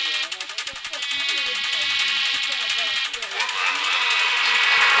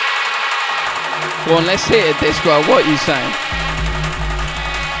 Go on, let's hit it, Disco. What are you saying?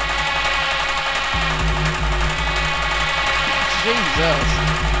 Jesus.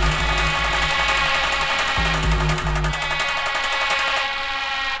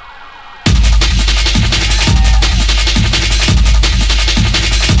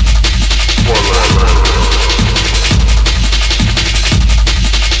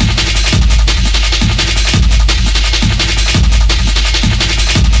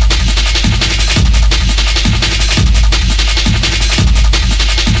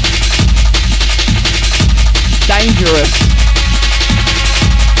 Dangerous.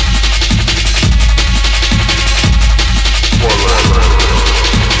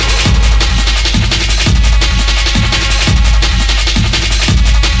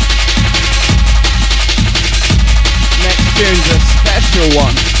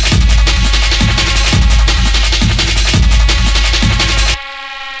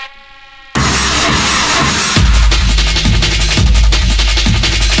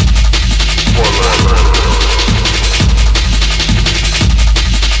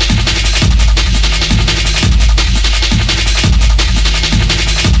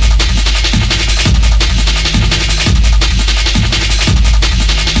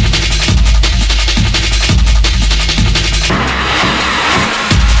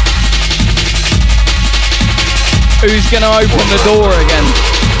 Who's gonna open the door again?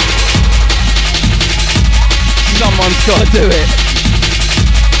 Someone's gotta do it.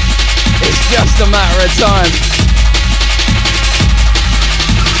 It's just a matter of time.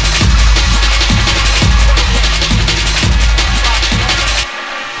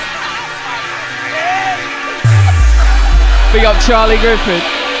 Big up Charlie Griffith.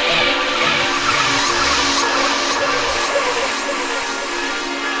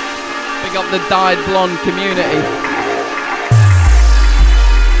 Big up the dyed blonde community.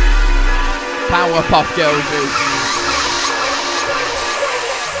 Powerpuff Girls is.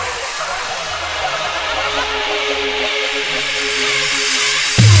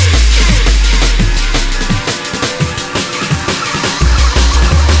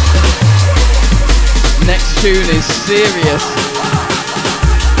 Next tune is serious.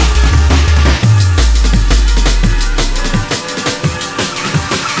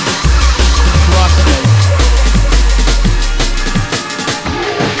 Trust me.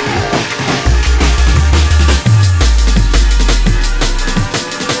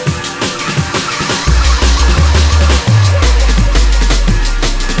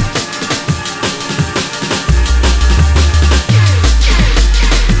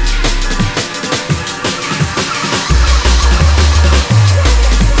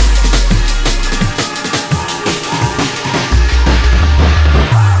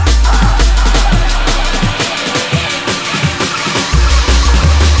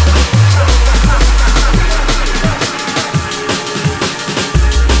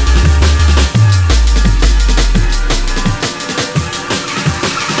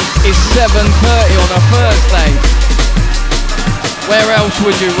 It's 7:30 on a Thursday. Where else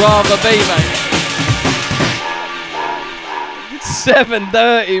would you rather be, mate?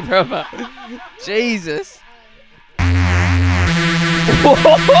 7:30, brother. Jesus.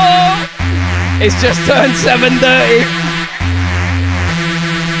 It's just turned 7:30.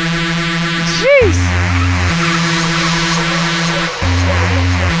 Jeez.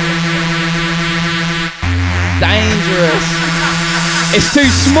 Dangerous. It's too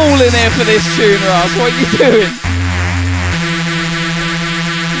small in here for this tune, Raas. What are you doing?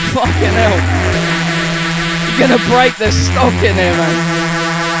 Fucking hell. You're gonna break the stock in here, man.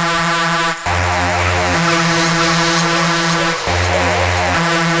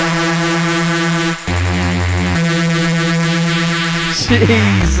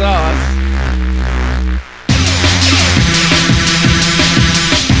 Jesus.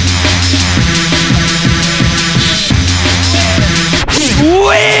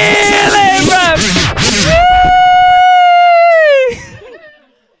 Wheelie, bruv!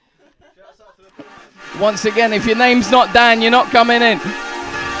 Once again, if your name's not Dan, you're not coming in.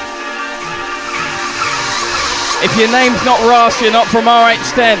 If your name's not Raas, you're not from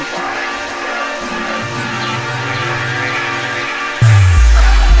RH10.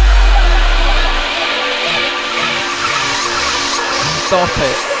 Stop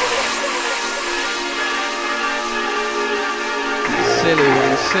it. Silly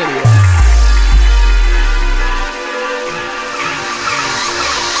one, silly one.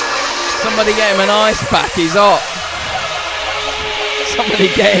 Somebody get him an ice pack, he's hot. Somebody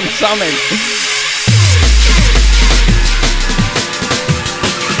get him something.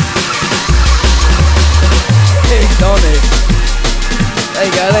 He's on it. There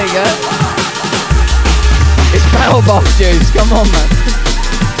you go, there you go. It's Power Buff juice, come on, man.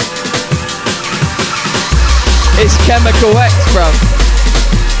 It's Chemical X, bro.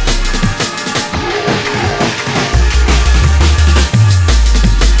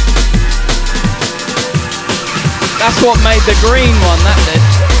 That's what made the green one, that did.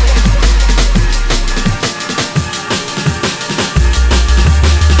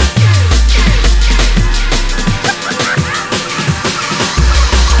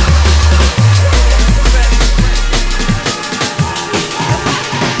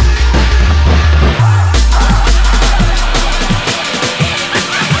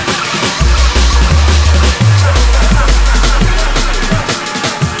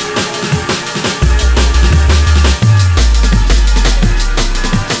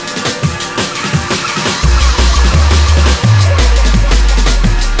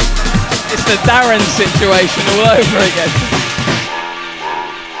 The Darren situation all over again.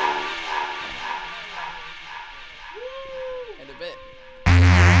 In a bit.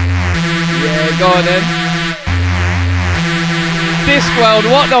 Yeah, go on then. Discworld,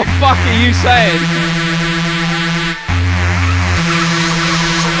 what the fuck are you saying?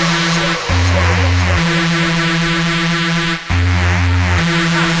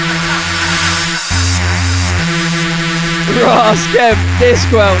 Raas, Kemp,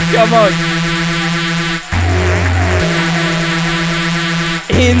 Discworld, come on.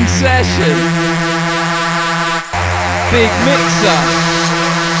 In session. Big mixer.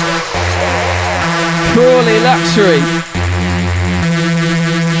 Crawley Luxury.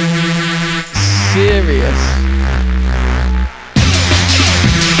 Serious.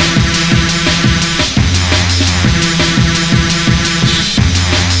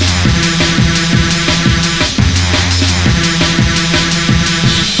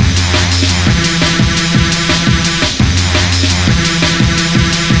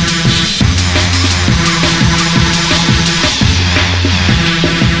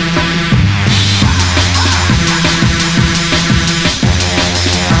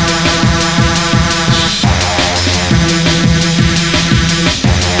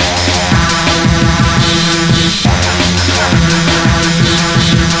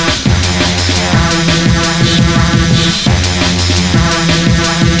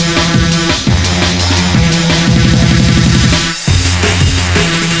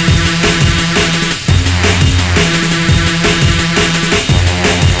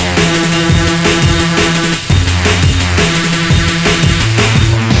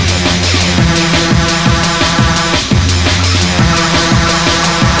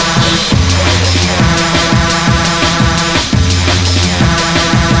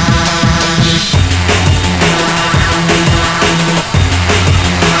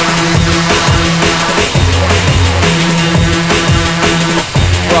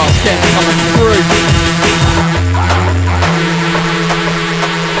 Raas Kemp coming through.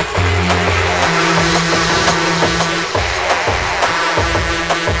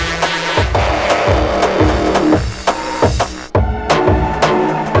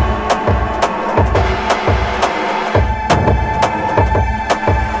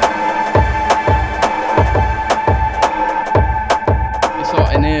 It's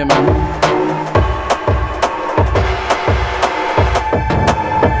hot in here, man.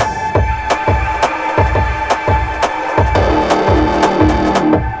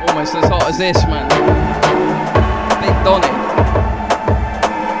 Almost as hot as this, man. Big Donny.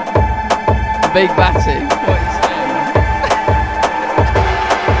 Big Batty. What are you saying, man?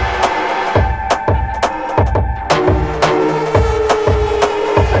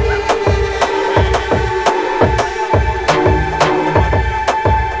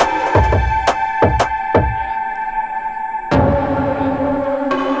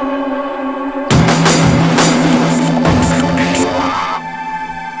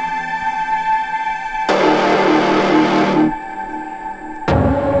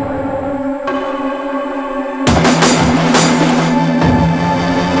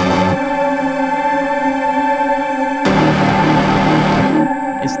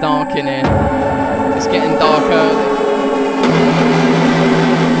 It's dark in here. It's getting dark early.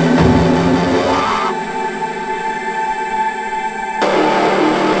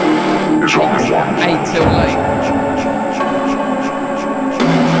 There's only one. 8 till late.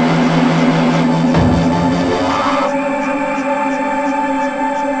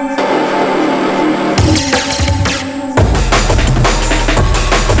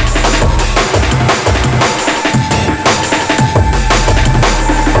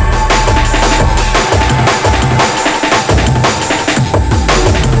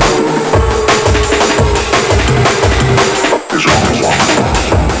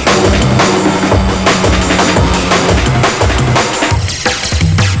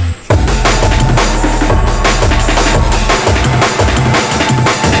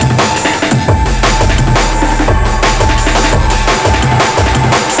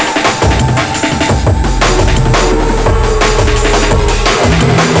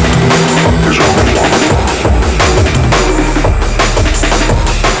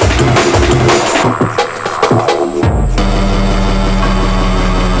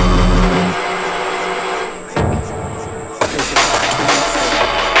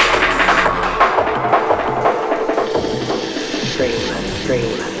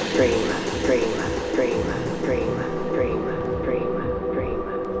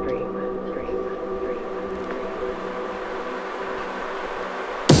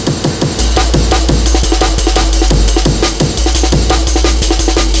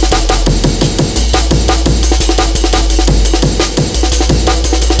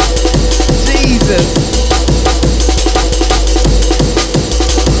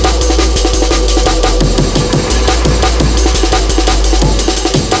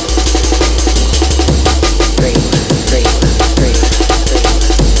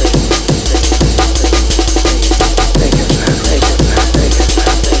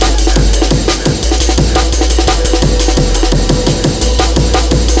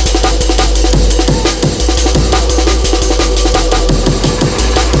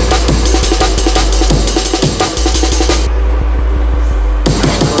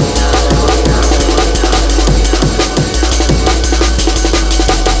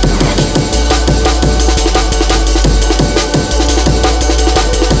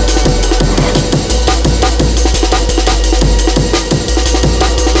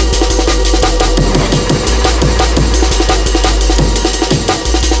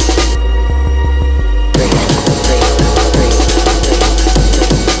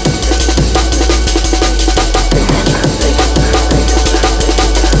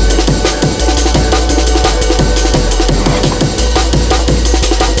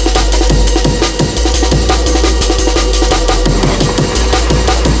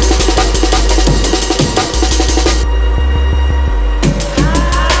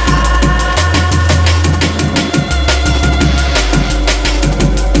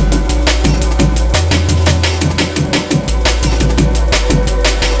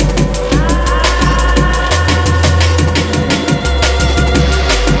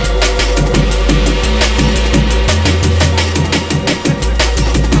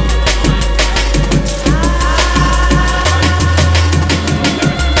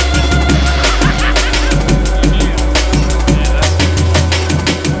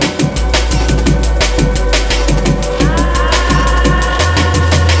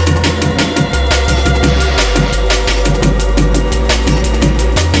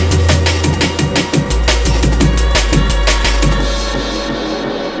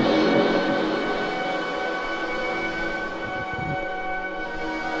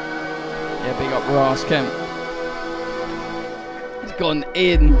 Raas, Kemp. It's gone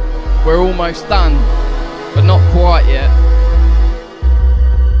in. We're almost done, but not quite yet.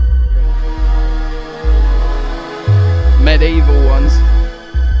 Medieval ones.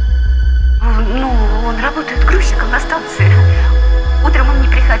 Ну, он работает грузчиком на станции. Утром он не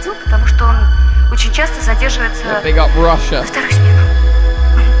приходил, потому что он очень часто задерживается Big up Russia. на вторую смену.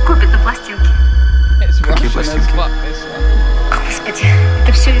 Купит на пластинки. It's Russian as fuck, this one. Господи,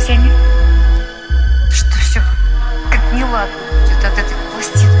 это все из-за них. Что все как неладно будет от этих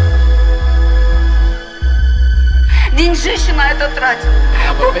пластин. Деньжище на это тратит.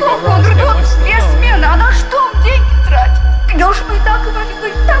 Он работает 2 смены, а на что он деньги тратит? Я уж и так говорю,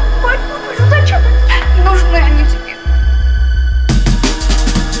 ну зачем нужны они тебе?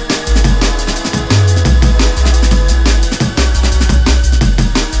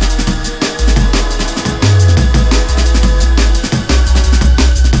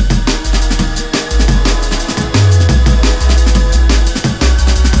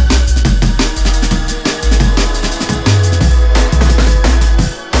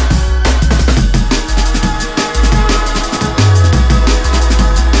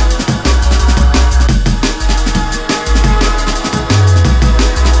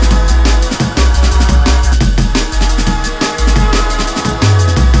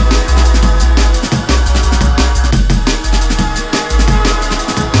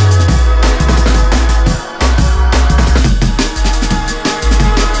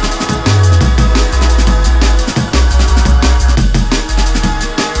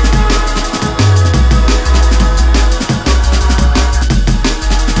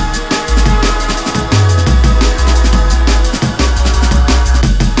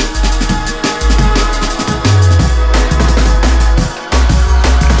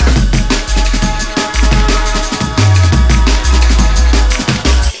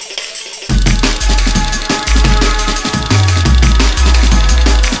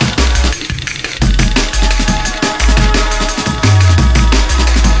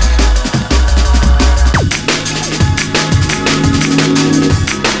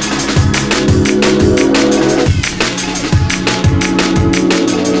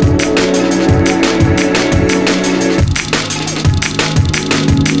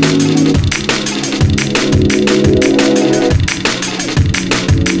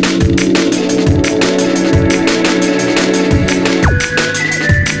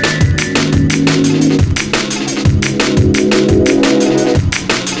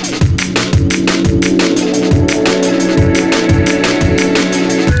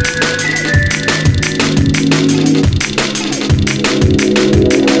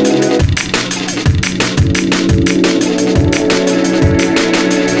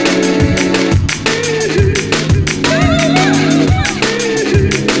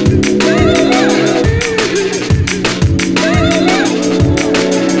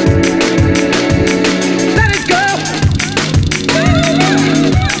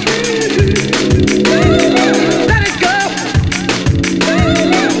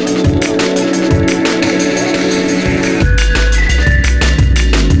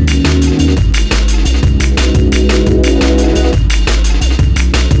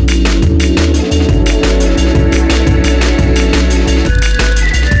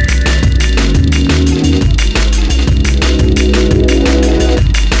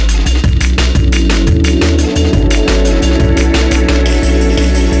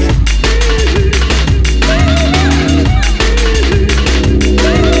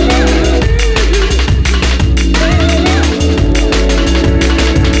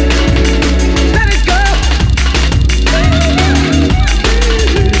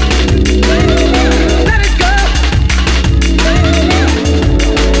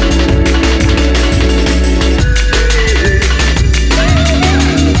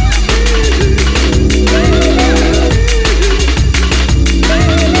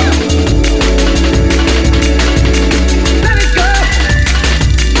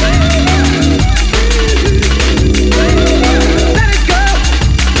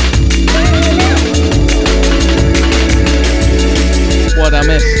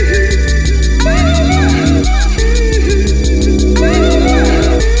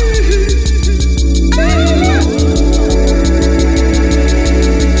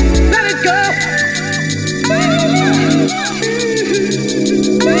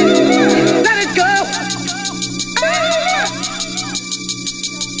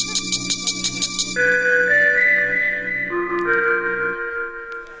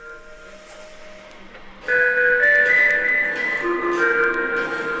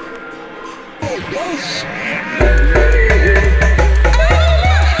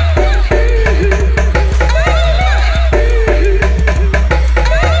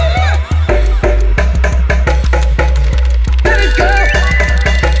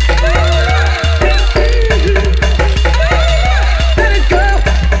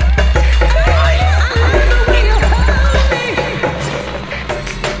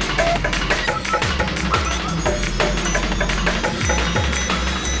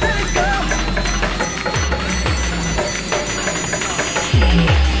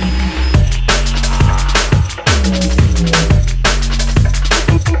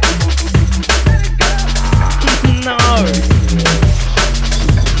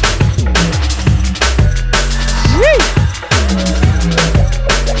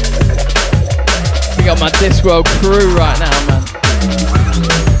 Discworld crew right now, man.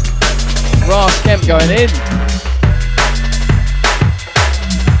 Raas, Kemp going in.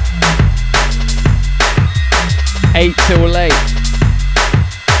 8 till 8.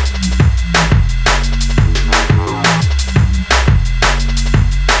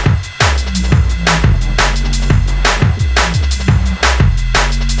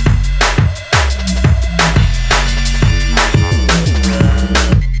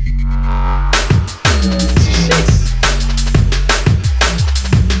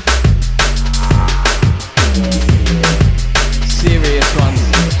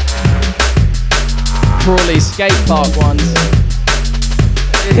 Crawley skate park ones.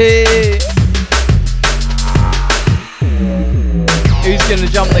 Who's gonna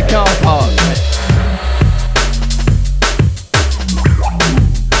jump the car park?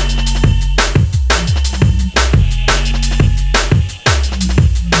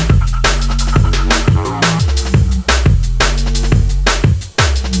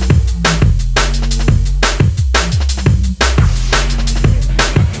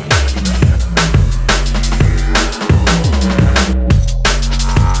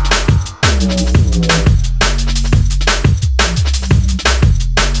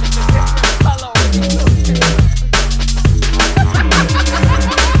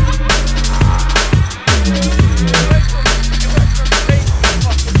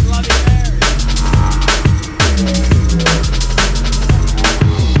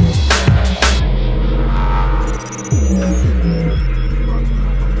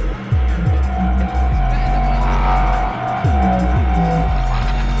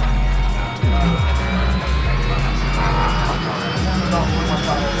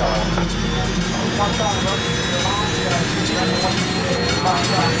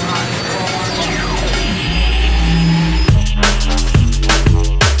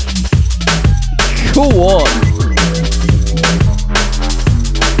 Cool on.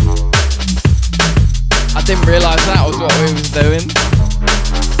 I didn't realise that was what we was doing.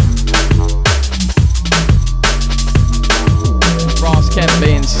 Raas Kemp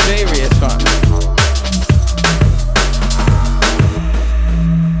being serious, right?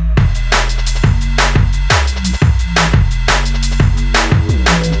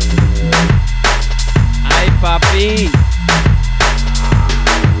 Hey, papi.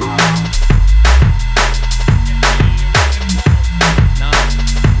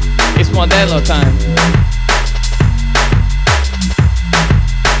 Modelo time.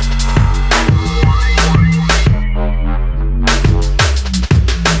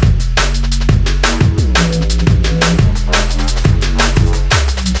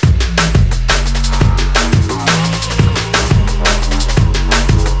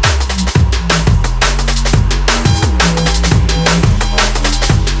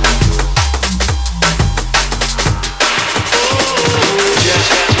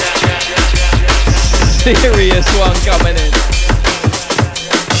 Serious one coming in.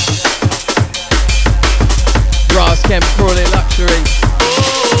 Raas Kemp, Crawley Luxury.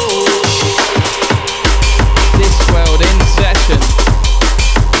 Discworld in session.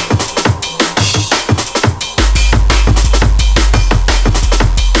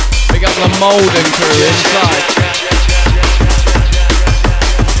 We got the Molden crew inside.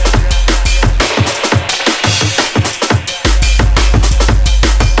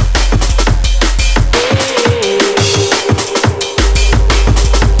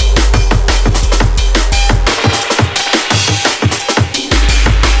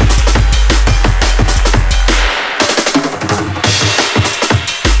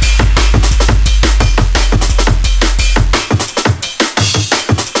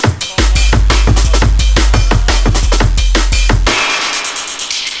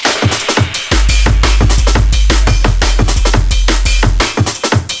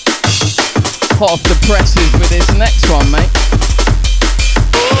 Hot off the presses with this next one, mate.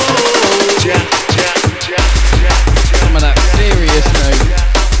 Some of that serious note.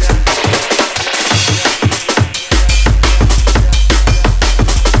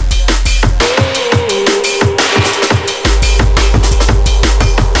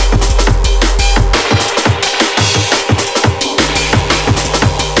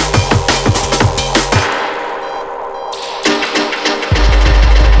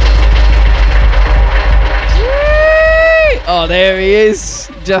 Oh, there he is,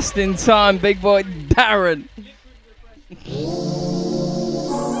 just in time, big boy Darren.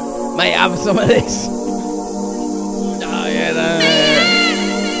 Mate, have some of this. Oh, yeah, no.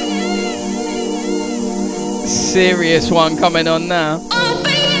 Serious one coming on now.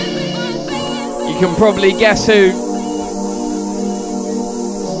 You can probably guess who.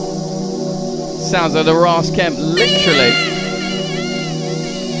 Sounds of the Raas Kemp, literally.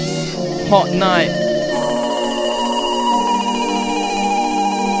 Hot night.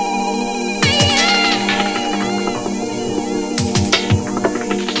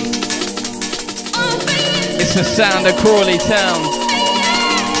 It's the sound of Crawley town.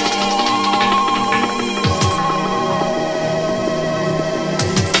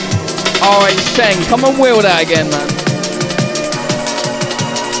 RH10, come and wheel that again, man.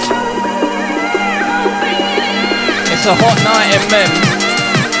 It's a hot night in Mem.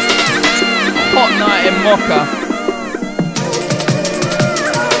 Hot night in Mocha.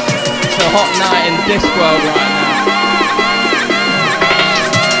 It's a hot night in Discworld right now.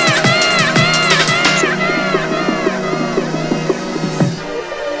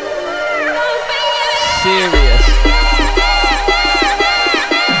 Serious.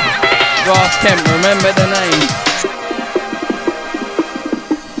 Raas Kemp, remember the name.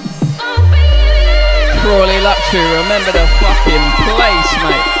 Crawley Luxury, remember the fucking place,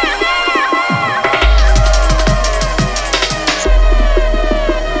 mate.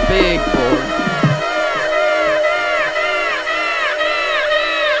 Big boy.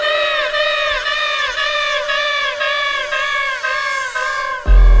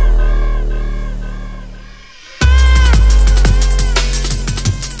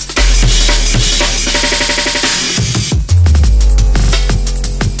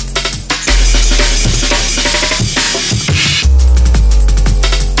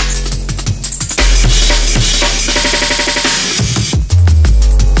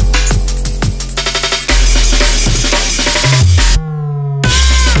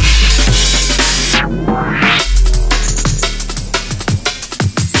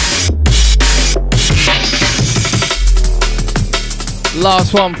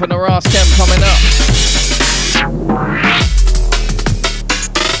 Last one from the Raas Kemp coming up.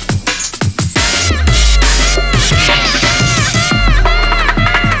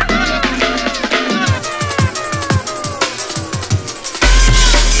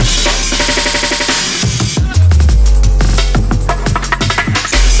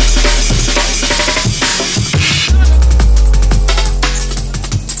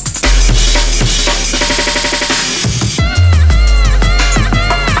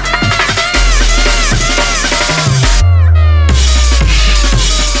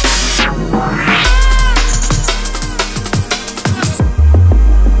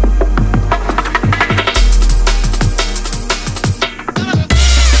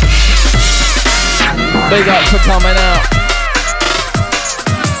 Big up for coming out.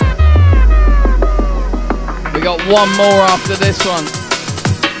 We got one more after this one.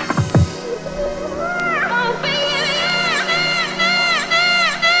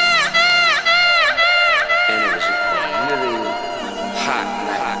 And it was really hot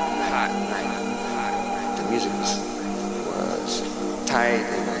night. The music was tight,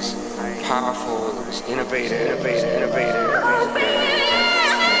 it was powerful, it was innovative.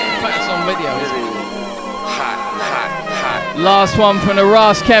 That's on video. Hot. Last one from the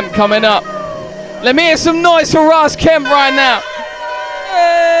Raas Kemp coming up. Let me hear some noise for Raas Kemp right now.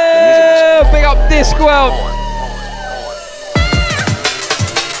 Yeah, big up Discworld.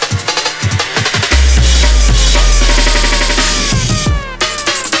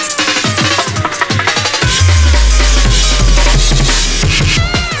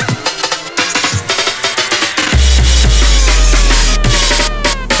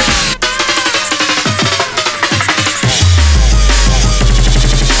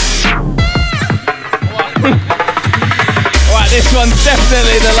 This one's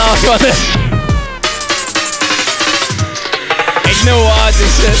definitely the last one. Ignore what I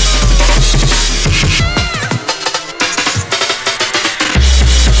just said.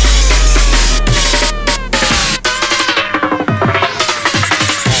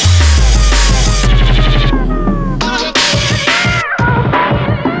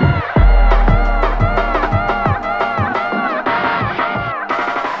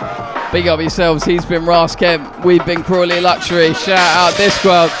 Big up yourselves, he's been Raas Kemp, we've been Crawley Luxury, shout out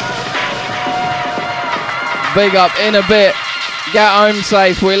Discworld. Big up in a bit, get home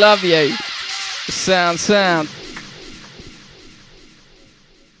safe, we love you. Sound.